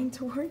going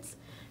towards,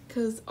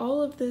 because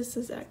all of this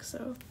is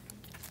EXO.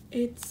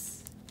 It's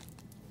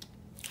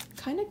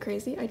kind of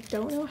crazy. I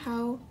don't know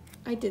how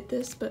I did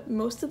this, but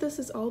most of this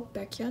is all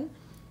Baekhyun,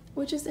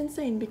 which is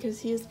insane because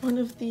he is one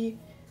of the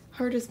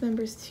hardest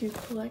members to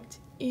collect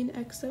in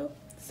EXO.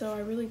 So I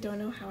really don't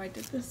know how I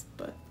did this,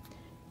 but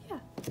yeah.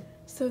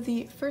 So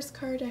the first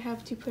card I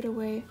have to put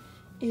away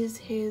is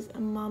his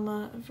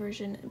Mama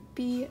version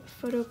B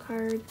photo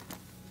card,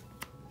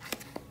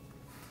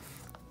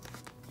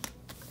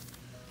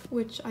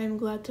 which I'm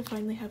glad to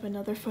finally have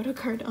another photo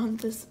card on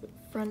this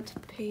front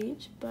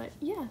page. But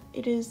yeah,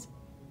 it is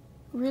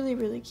really,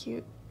 really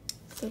cute.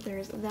 So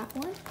there's that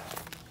one.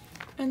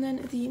 And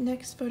then the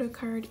next photo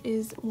card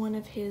is one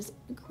of his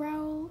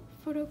Growl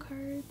photo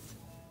cards,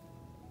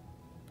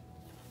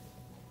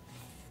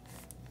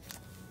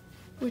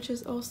 which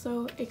is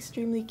also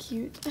extremely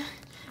cute.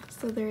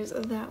 So there's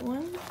that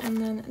one. And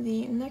then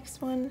the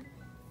next one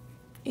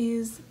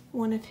is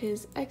one of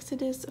his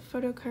Exodus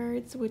photo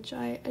cards, which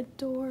I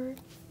adore.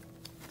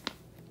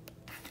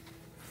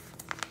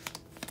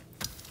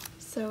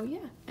 So yeah,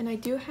 and I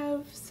do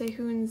have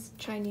Sehun's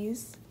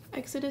Chinese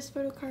Exodus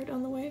photo card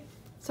on the way,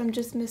 so I'm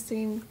just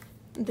missing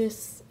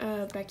this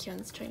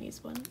Baekhyun's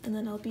Chinese one, and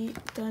then I'll be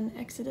done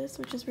Exodus,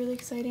 which is really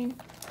exciting.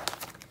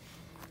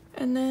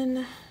 And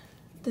then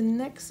the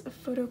next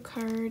photo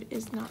card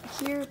is not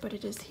here, but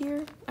it is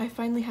here. I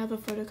finally have a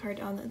photo card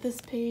on this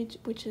page,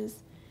 which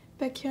is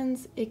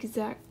Baekhyun's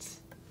exact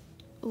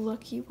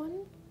lucky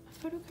one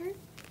photo card.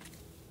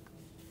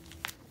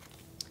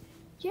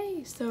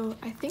 Yay! So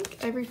I think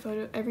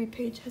every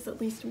page has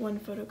at least one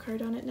photo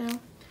card on it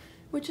now,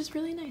 which is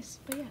really nice.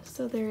 But yeah,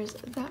 so there's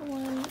that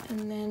one,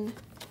 and then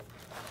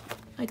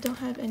I don't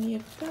have any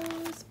of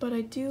those, but I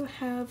do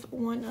have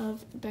one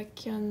of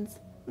Baekhyun's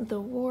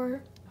The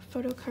War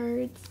photo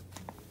cards,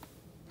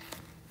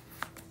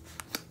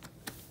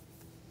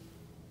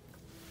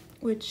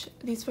 which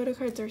these photo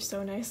cards are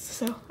so nice,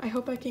 so I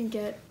hope I can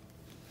get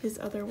his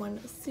other one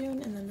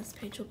soon, and then this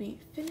page will be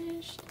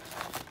finished.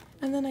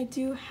 And then I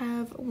do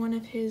have one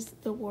of his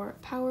The War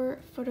Power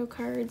photo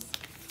cards,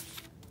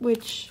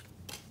 which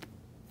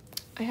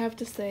I have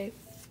to say,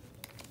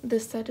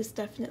 this set is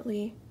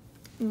definitely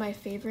my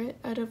favorite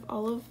out of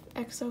all of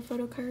EXO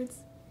photo cards.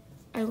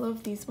 I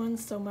love these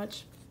ones so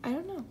much. I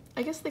don't know.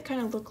 I guess they kind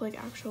of look like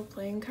actual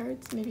playing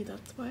cards. Maybe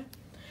that's why.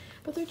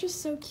 But they're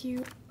just so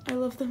cute. I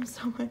love them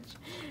so much.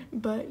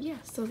 But yeah,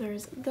 so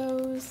there's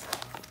those.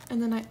 And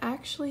then I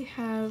actually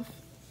have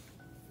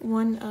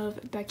one of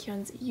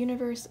Baekhyun's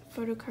Universe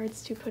photo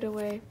cards to put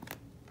away.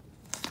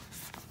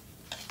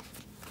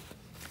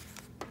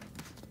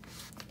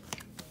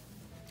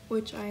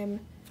 Which I am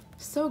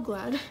so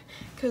glad,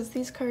 because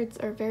these cards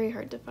are very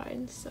hard to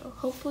find. So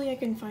hopefully I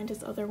can find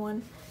his other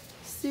one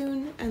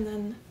soon, and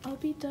then I'll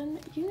be done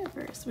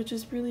Universe, which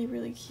is really,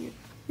 really cute.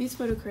 These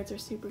photo cards are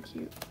super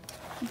cute.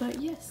 But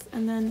yes,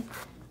 and then,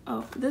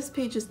 oh, this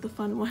page is the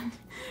fun one.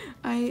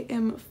 I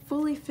am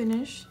fully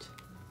finished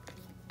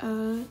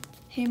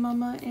Hey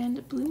Mama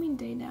and Blooming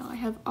Day now. I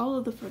have all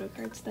of the photo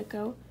cards that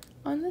go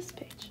on this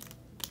page.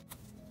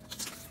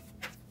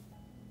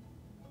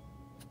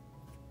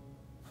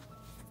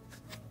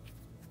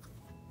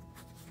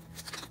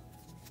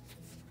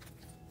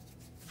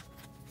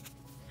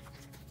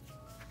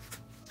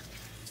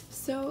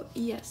 So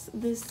yes,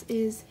 this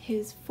is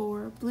his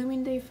 4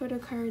 Blooming Day photo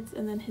cards,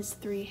 and then his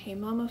 3 Hey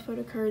Mama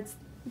photo cards.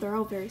 They're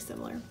all very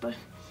similar, but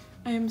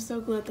I am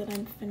so glad that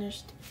I'm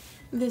finished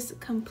this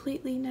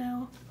completely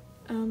now.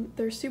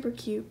 They're super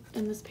cute,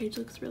 and this page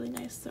looks really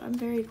nice, so I'm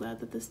very glad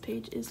that this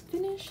page is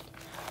finished.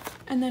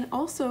 And then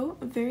also,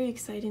 very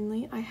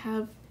excitingly, I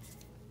have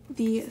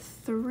the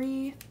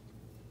 3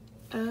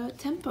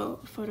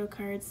 Tempo photo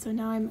cards, so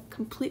now I'm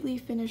completely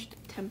finished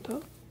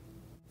Tempo.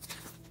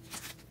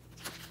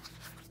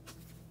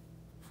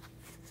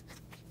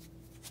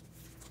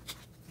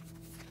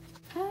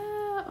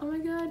 Ah, oh my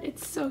god,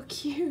 it's so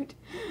cute.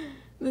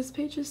 This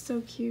page is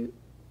so cute.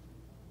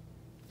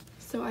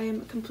 So I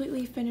am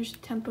completely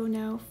finished Tempo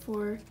now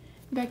for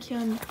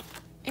Baekhyun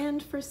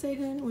and for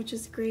Sehun, which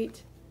is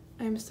great.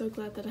 I'm so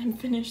glad that I'm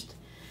finished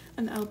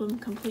an album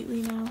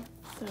completely now.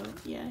 So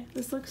yeah,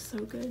 this looks so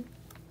good.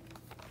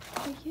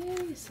 But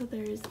yay! So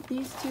there's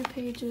these 2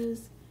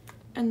 pages.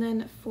 And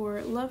then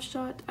for Love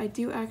Shot, I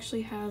do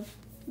actually have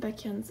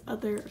Baekhyun's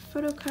other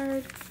photo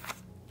card.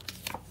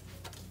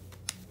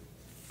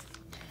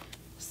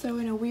 So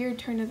in a weird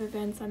turn of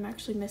events, I'm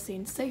actually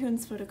missing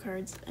Sehun's photo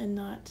cards and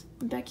not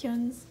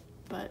Baekhyun's,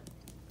 but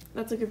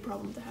that's a good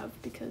problem to have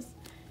because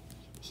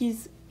he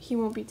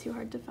won't be too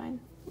hard to find,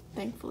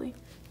 thankfully.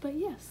 But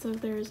yeah, so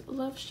there's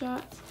Love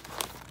Shot.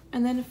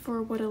 And then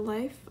for What a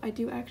Life, I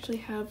do actually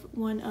have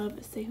one of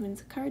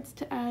Sehun's cards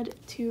to add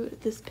to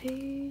this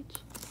page.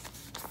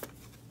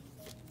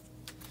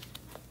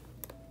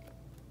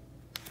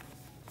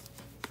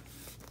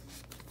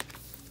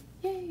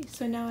 Yay!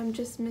 So now I'm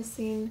just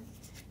missing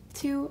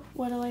 2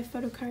 What a Life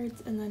photo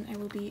cards, and then I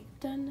will be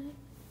done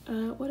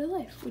What a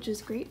Life, which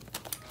is great.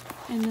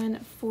 And then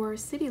for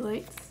City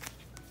Lights,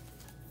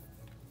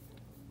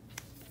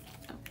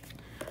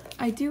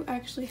 I do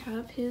actually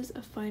have his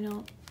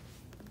final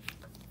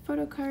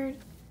photo card.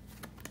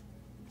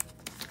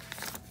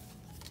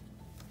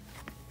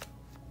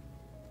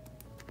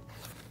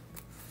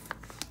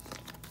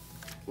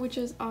 Which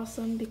is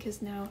awesome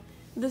because now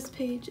this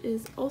page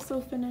is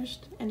also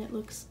finished and it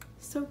looks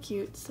so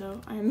cute, so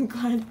I'm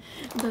glad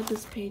that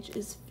this page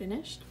is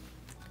finished.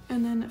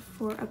 And then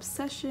for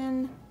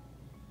Obsession,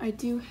 I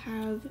do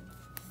have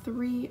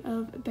 3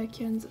 of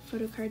Baekhyun's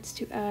photo cards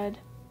to add.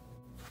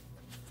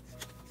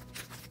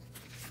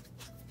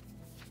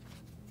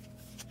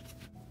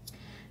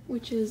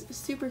 Which is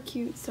super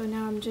cute, so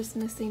now I'm just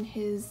missing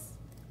his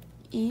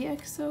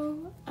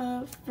EXO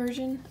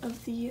version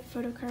of the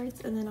photo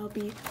cards, and then I'll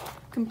be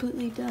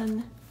completely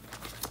done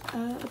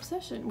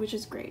Obsession, which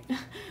is great.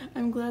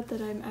 I'm glad that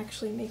I'm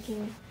actually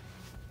making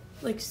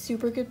like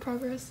super good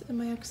progress in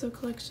my EXO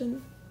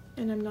collection,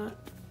 and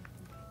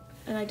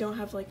I don't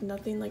have like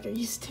nothing like I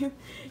used to.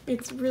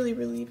 It's really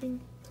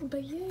relieving.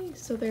 But yay,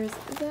 so there's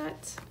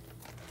that.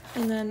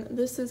 And then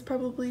this is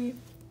probably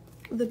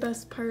the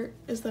best part,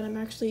 is that I'm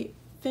actually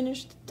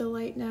finished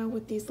Delight now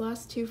with these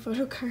last 2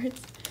 photo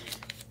cards.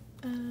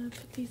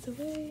 Put these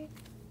away.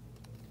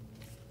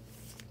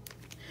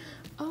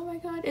 Oh my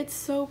god, it's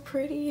so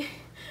pretty.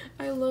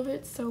 I love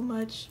it so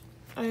much.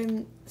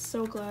 I'm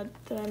so glad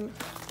that I'm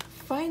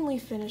finally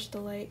finished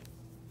Delight.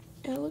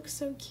 It looks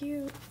so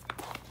cute.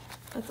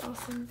 That's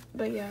awesome.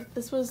 But yeah,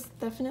 this was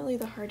definitely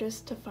the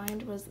hardest to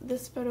find, was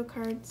this photo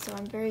card, so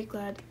I'm very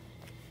glad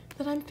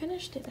that I'm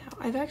finished it now.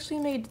 I've actually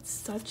made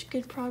such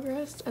good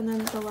progress, and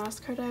then the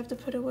last card I have to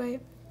put away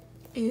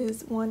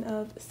is one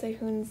of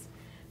Sehun's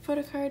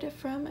photo card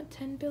from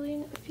 10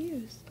 billion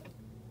views.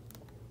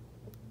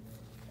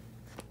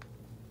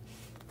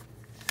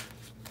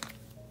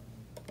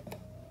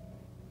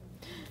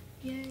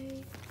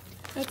 Yay.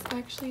 That's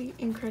actually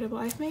incredible.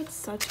 I've made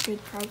such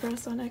good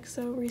progress on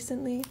EXO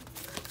recently.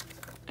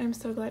 I'm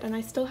so glad. And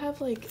I still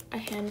have like a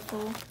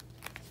handful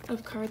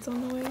of cards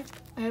on the way.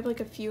 I have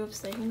like a few of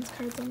Sehun's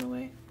cards on the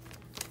way.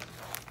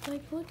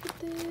 Like, look at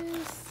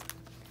this.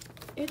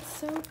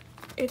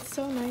 It's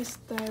so nice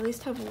that I at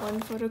least have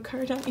 1 photo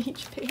card on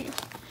each page.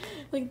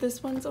 Like,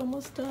 this one's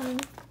almost done.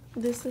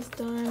 This is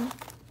done.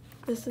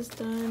 This is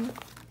done.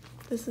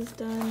 This is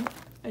done.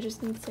 I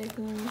just need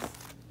Sehun's.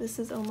 This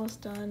is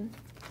almost done.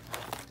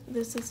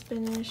 This is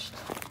finished.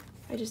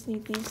 I just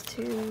need these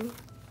 2.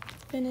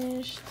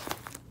 Finished.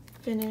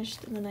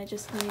 Finished. And then I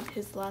just need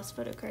his last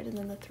photo card and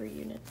then the 3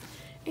 units.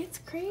 It's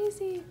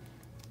crazy.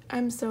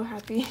 I'm so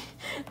happy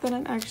that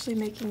I'm actually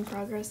making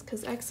progress,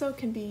 because EXO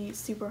can be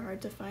super hard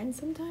to find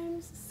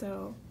sometimes,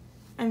 so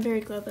I'm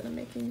very glad that I'm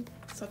making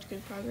such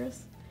good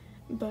progress.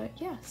 But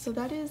yeah, so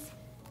that is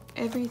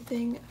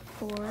everything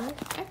for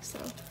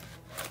EXO.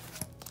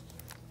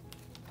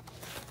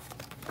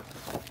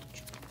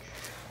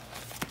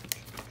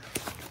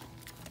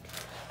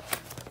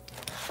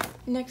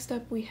 Next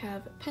up we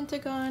have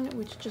Pentagon,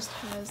 which just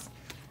has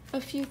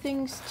a few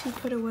things to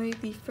put away.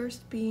 The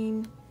first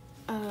being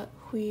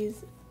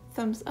Hui's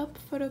thumbs up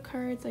photo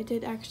cards. I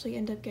did actually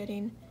end up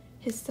getting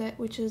his set,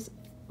 which is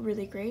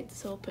really great,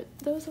 so I'll put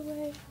those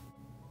away.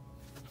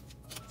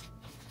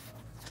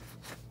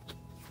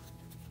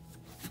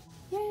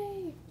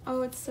 Yay!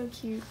 Oh, it's so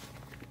cute.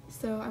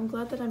 So I'm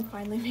glad that I'm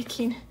finally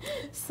making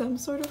some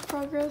sort of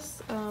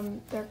progress.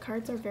 Their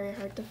cards are very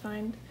hard to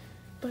find,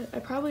 but I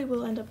probably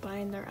will end up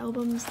buying their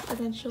albums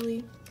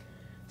eventually.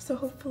 So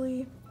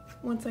hopefully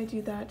once I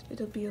do that,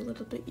 it'll be a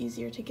little bit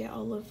easier to get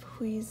all of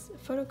Hui's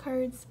photo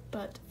cards,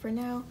 but for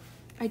now,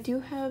 I do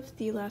have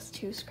the last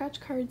 2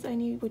 scratch cards I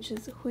need, which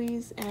is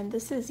Hui's and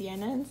this is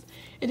Yanan's.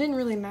 It didn't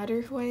really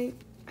matter who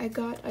I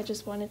got, I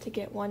just wanted to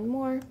get 1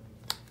 more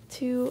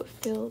to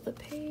fill the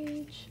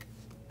page.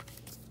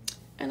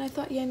 And I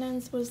thought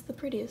Yanan's was the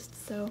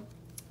prettiest, so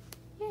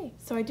yay.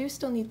 So I do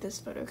still need this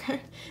photo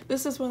card.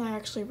 This is one I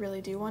actually really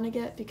do want to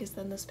get, because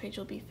then this page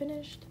will be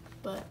finished,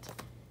 but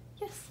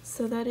yes,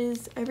 so that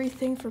is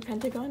everything for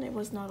Pentagon. It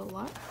was not a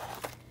lot.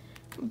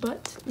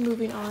 But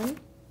moving on,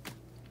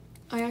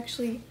 I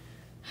actually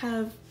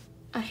have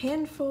a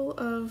handful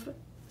of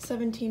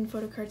 17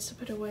 photo cards to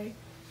put away,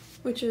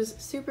 which is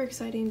super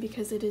exciting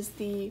because it is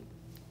the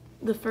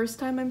the first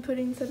time I'm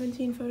putting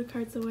 17 photo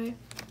cards away.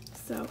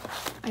 So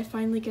I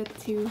finally get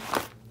to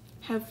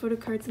have photo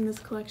cards in this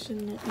collection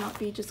and it not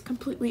be just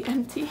completely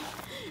empty,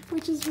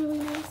 which is really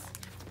nice.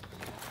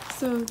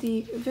 So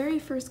the very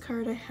first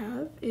card I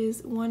have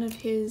is one of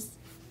his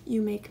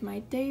You Make My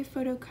Day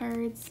photo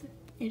cards.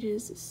 It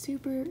is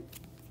super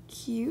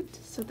cute,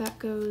 so that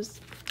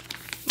goes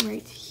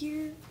right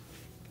here.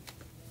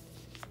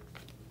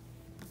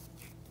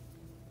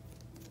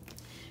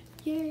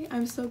 Yay,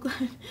 I'm so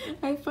glad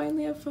I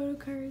finally have photo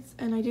cards,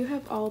 and I do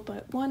have all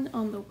but one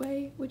on the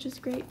way, which is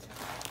great.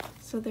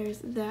 So there's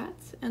that,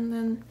 and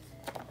then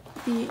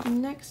the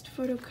next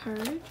photo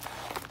card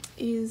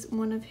is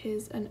one of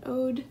his An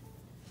Ode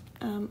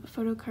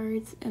photo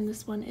cards, and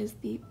this one is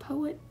the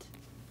Poet.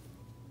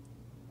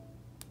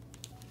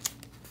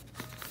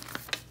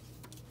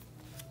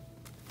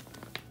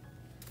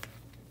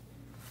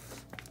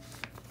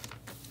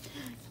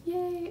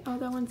 Yay! Oh,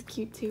 that one's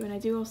cute too, and I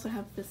do also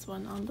have this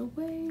one on the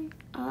way.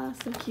 Ah,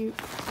 so cute.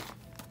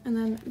 And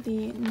then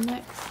the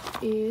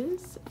next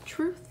is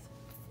Truth,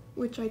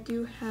 which I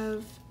do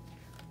have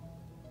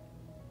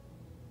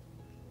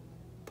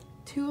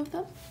 2 of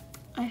them.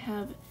 I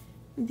have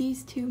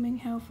these 2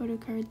 Minghao photo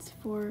cards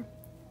for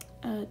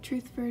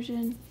Truth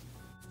version.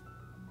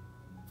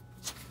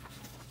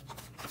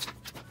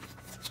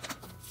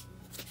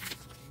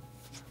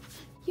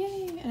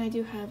 Yay! And I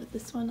do have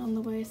this one on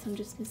the way, so I'm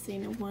just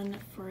missing one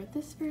for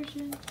this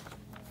version.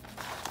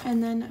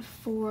 And then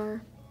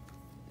for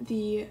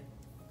the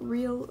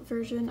real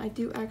version, I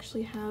do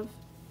actually have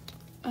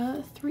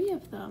 3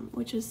 of them,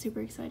 which is super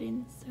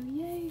exciting, so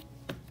yay!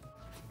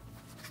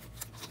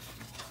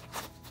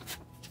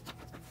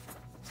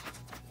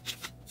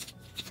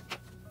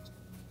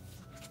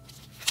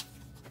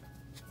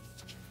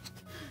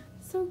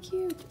 So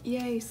cute!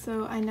 Yay,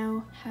 so I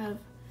now have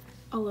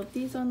all of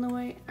these on the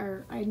way,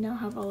 or I now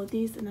have all of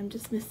these and I'm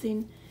just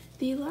missing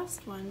the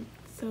last one.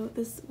 So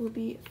this will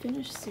be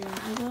finished soon.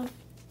 I love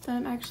that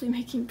I'm actually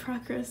making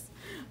progress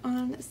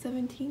on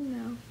 17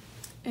 now.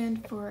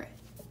 And for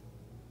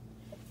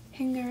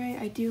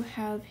Hengare, I do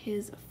have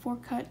his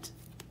 4-cut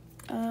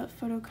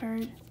photo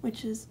card,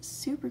 which is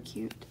super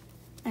cute,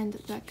 and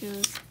that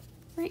goes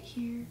right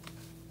here.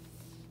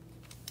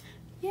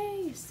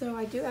 Yay! So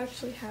I do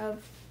actually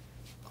have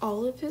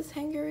all of his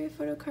Hengare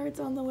photo cards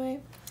on the way.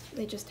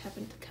 They just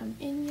haven't come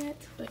in yet,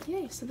 but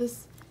yay, so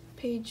this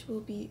page will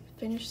be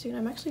finished soon.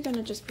 I'm actually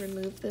gonna just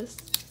remove this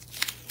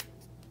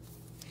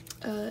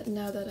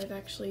now that I've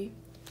actually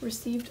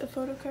received a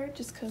photo card,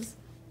 just because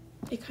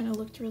it kind of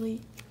looked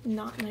really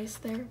not nice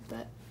there,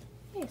 but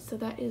yay, so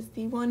that is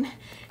the one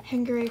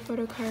Hengare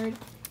photo card.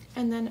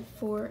 And then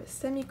for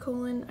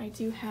Semicolon, I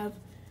do have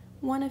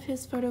one of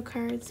his photo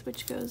cards,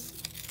 which goes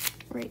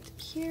right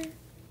here.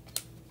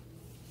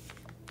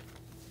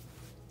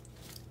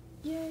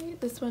 Yay,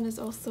 this one is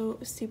also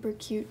super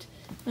cute,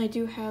 and I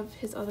do have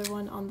his other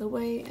one on the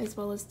way, as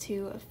well as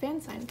 2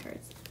 fan sign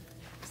cards.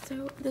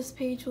 So this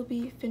page will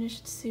be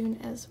finished soon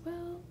as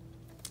well.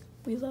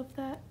 We love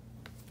that.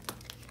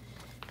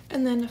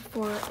 And then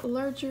for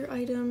larger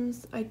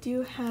items, I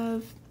do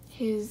have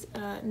his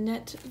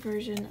net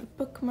version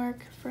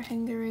bookmark for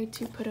Hengare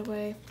to put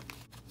away.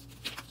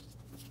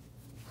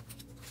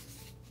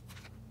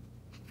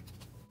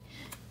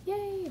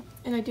 Yay!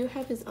 And I do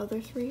have his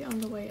other 3 on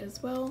the way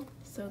as well.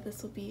 So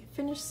this will be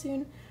finished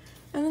soon.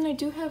 And then I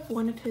do have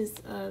one of his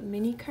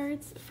mini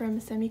cards from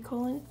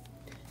Semicolon,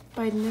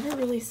 but I never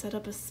really set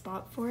up a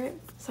spot for it,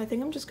 so I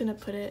think I'm just gonna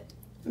put it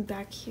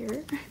back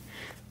here.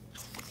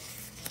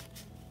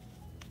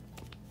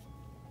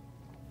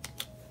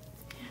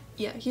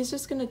 Yeah, he's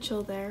just gonna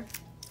chill there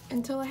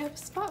until I have a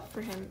spot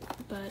for him,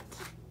 but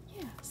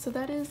yeah, so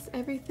that is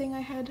everything I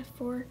had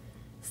for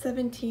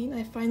 17.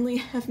 I finally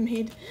have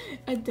made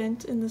a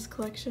dent in this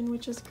collection,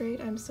 which is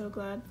great. I'm so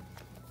glad.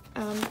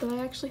 But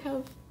I actually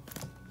have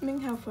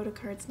Minghao photo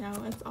cards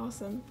now. It's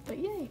awesome, but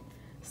yay!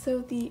 So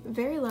the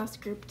very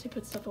last group to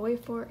put stuff away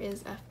for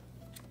is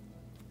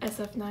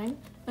SF9,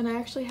 and I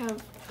actually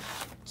have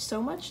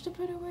so much to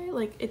put away,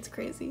 like it's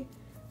crazy.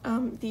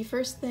 The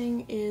first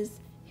thing is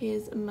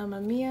his Mamma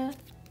Mia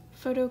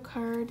photo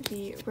card,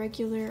 the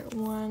regular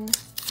one.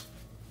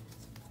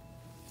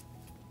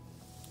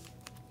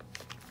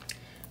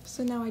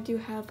 So now I do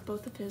have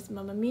both of his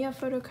Mamma Mia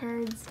photo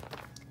cards.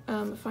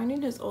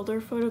 Finding his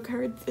older photo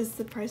cards is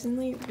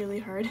surprisingly really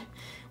hard.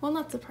 Well,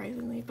 not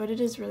surprisingly, but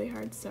it is really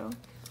hard, so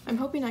I'm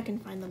hoping I can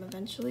find them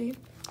eventually.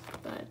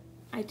 But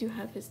I do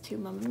have his 2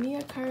 Mamma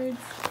Mia cards.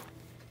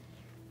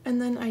 And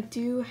then I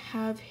do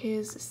have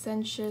his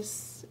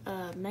Sensuous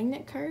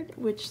magnet card,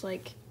 which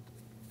like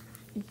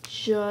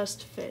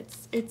just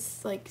fits.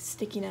 It's like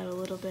sticking out a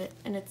little bit,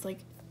 and it's like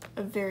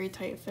a very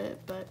tight fit,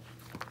 but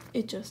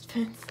it just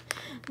fits.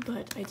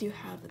 But I do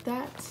have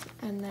that.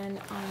 And then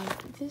on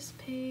this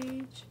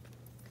page,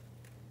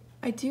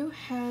 I do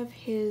have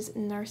his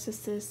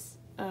Narcissus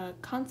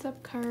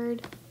concept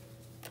card.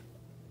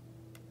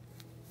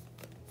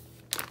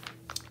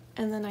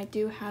 And then I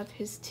do have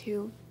his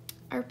 2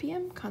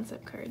 RPM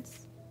concept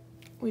cards,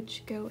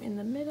 which go in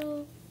the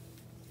middle.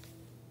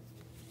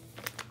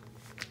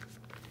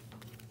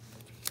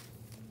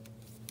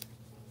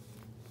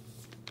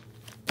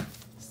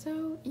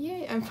 So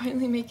yay, I'm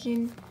finally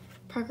making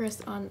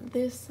progress on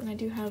this, and I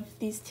do have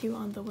these two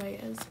on the way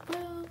as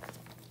well.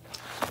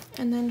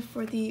 And then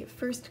for the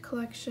first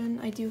collection,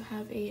 I do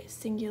have a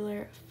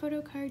singular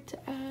photo card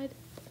to add.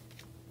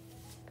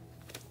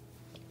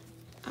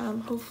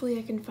 Hopefully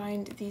I can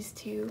find these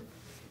two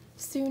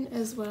soon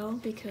as well,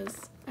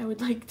 because I would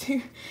like to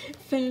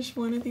finish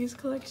one of these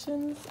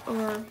collections,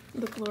 or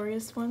the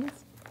glorious ones.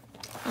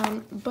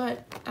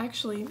 But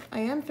actually, I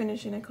am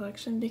finishing a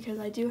collection because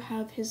I do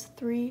have his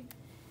 3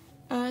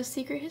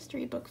 secret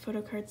history book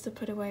photo cards to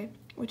put away,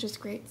 which is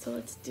great, so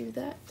let's do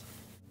that.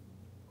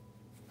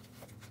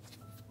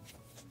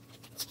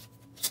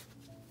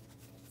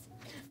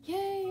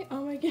 Yay!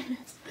 Oh my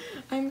goodness.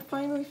 I'm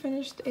finally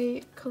finished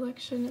a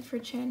collection for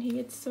Chanhee.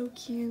 It's so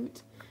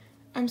cute.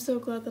 I'm so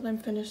glad that I'm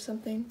finished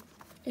something.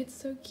 It's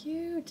so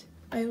cute.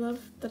 I love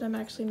that I'm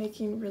actually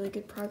making really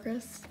good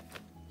progress.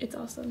 It's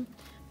awesome.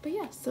 But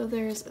yeah, so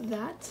there's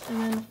that.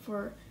 And then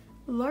for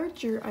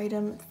larger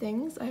item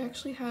things, I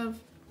actually have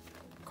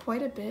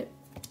quite a bit.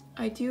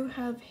 I do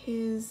have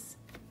his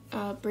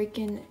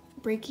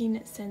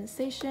Breaking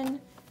Sensation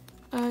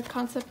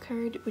concept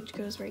card, which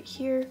goes right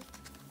here.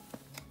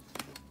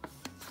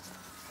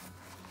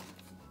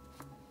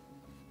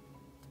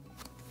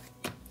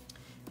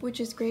 Which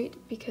is great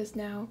because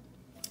now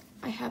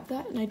I have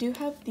that, and I do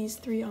have these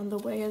 3 on the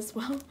way as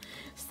well,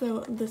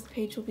 so this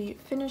page will be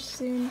finished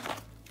soon.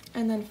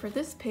 And then for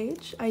this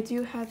page, I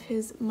do have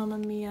his Mamma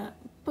Mia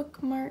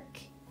bookmark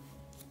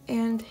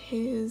and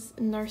his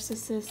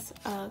Narcissus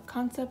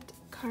concept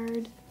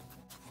card.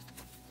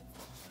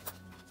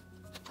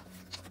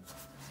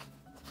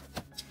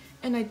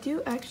 And I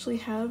do actually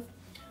have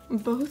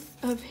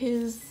both of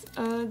his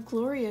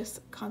glorious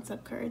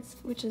concept cards,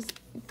 which is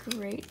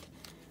great.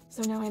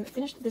 So now I'm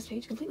finished this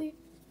page completely.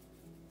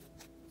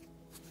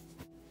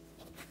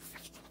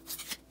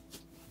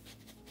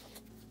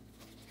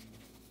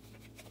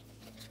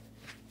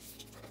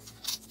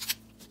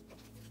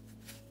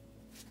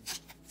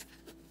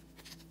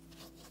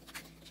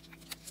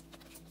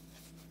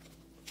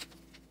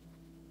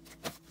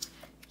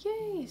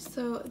 Yay!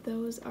 So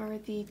those are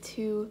the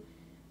 2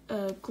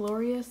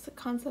 glorious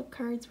concept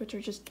cards, which are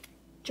just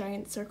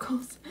giant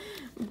circles,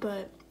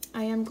 but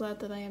I am glad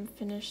that I am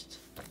finished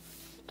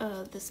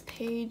this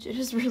page. It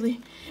is really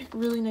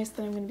nice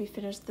that I'm going to be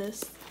finished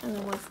this, and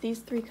then once these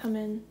 3 come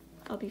in,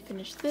 I'll be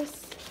finished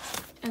this.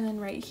 And then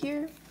right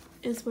here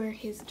is where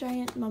his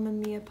giant Mamma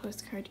Mia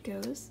postcard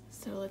goes,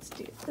 so let's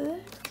do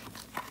that.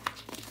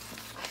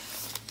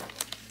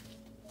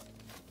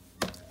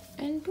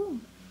 And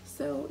boom.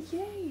 So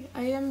yay!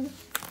 I am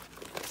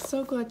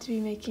so glad to be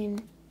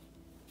making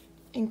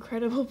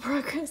incredible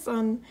progress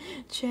on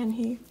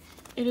Chanhee.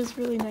 It is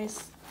really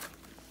nice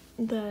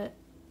that,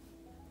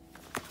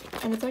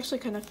 and it's actually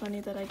kind of funny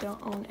that I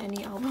don't own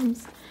any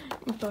albums,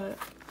 but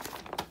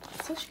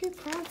such good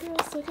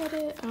progress, look at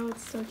it. Oh,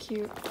 it's so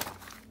cute.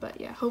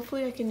 But yeah,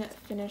 hopefully I can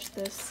finish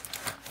this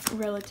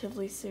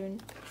relatively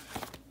soon.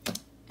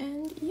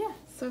 And yeah,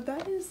 so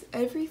that is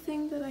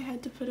everything that I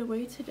had to put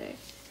away today.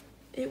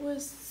 It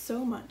was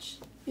so much.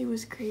 It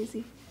was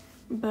crazy.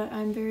 But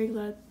I'm very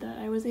glad that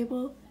I was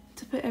able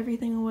to put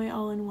everything away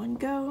all in one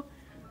go.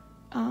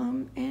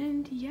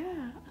 And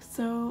yeah,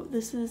 so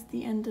this is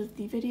the end of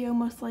the video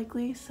most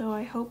likely, so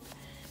I hope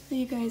that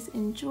you guys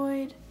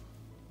enjoyed.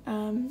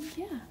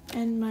 Yeah,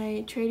 and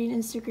my trading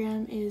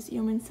Instagram is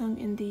Yominsung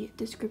in the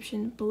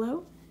description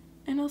below,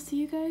 and I'll see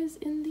you guys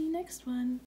in the next one.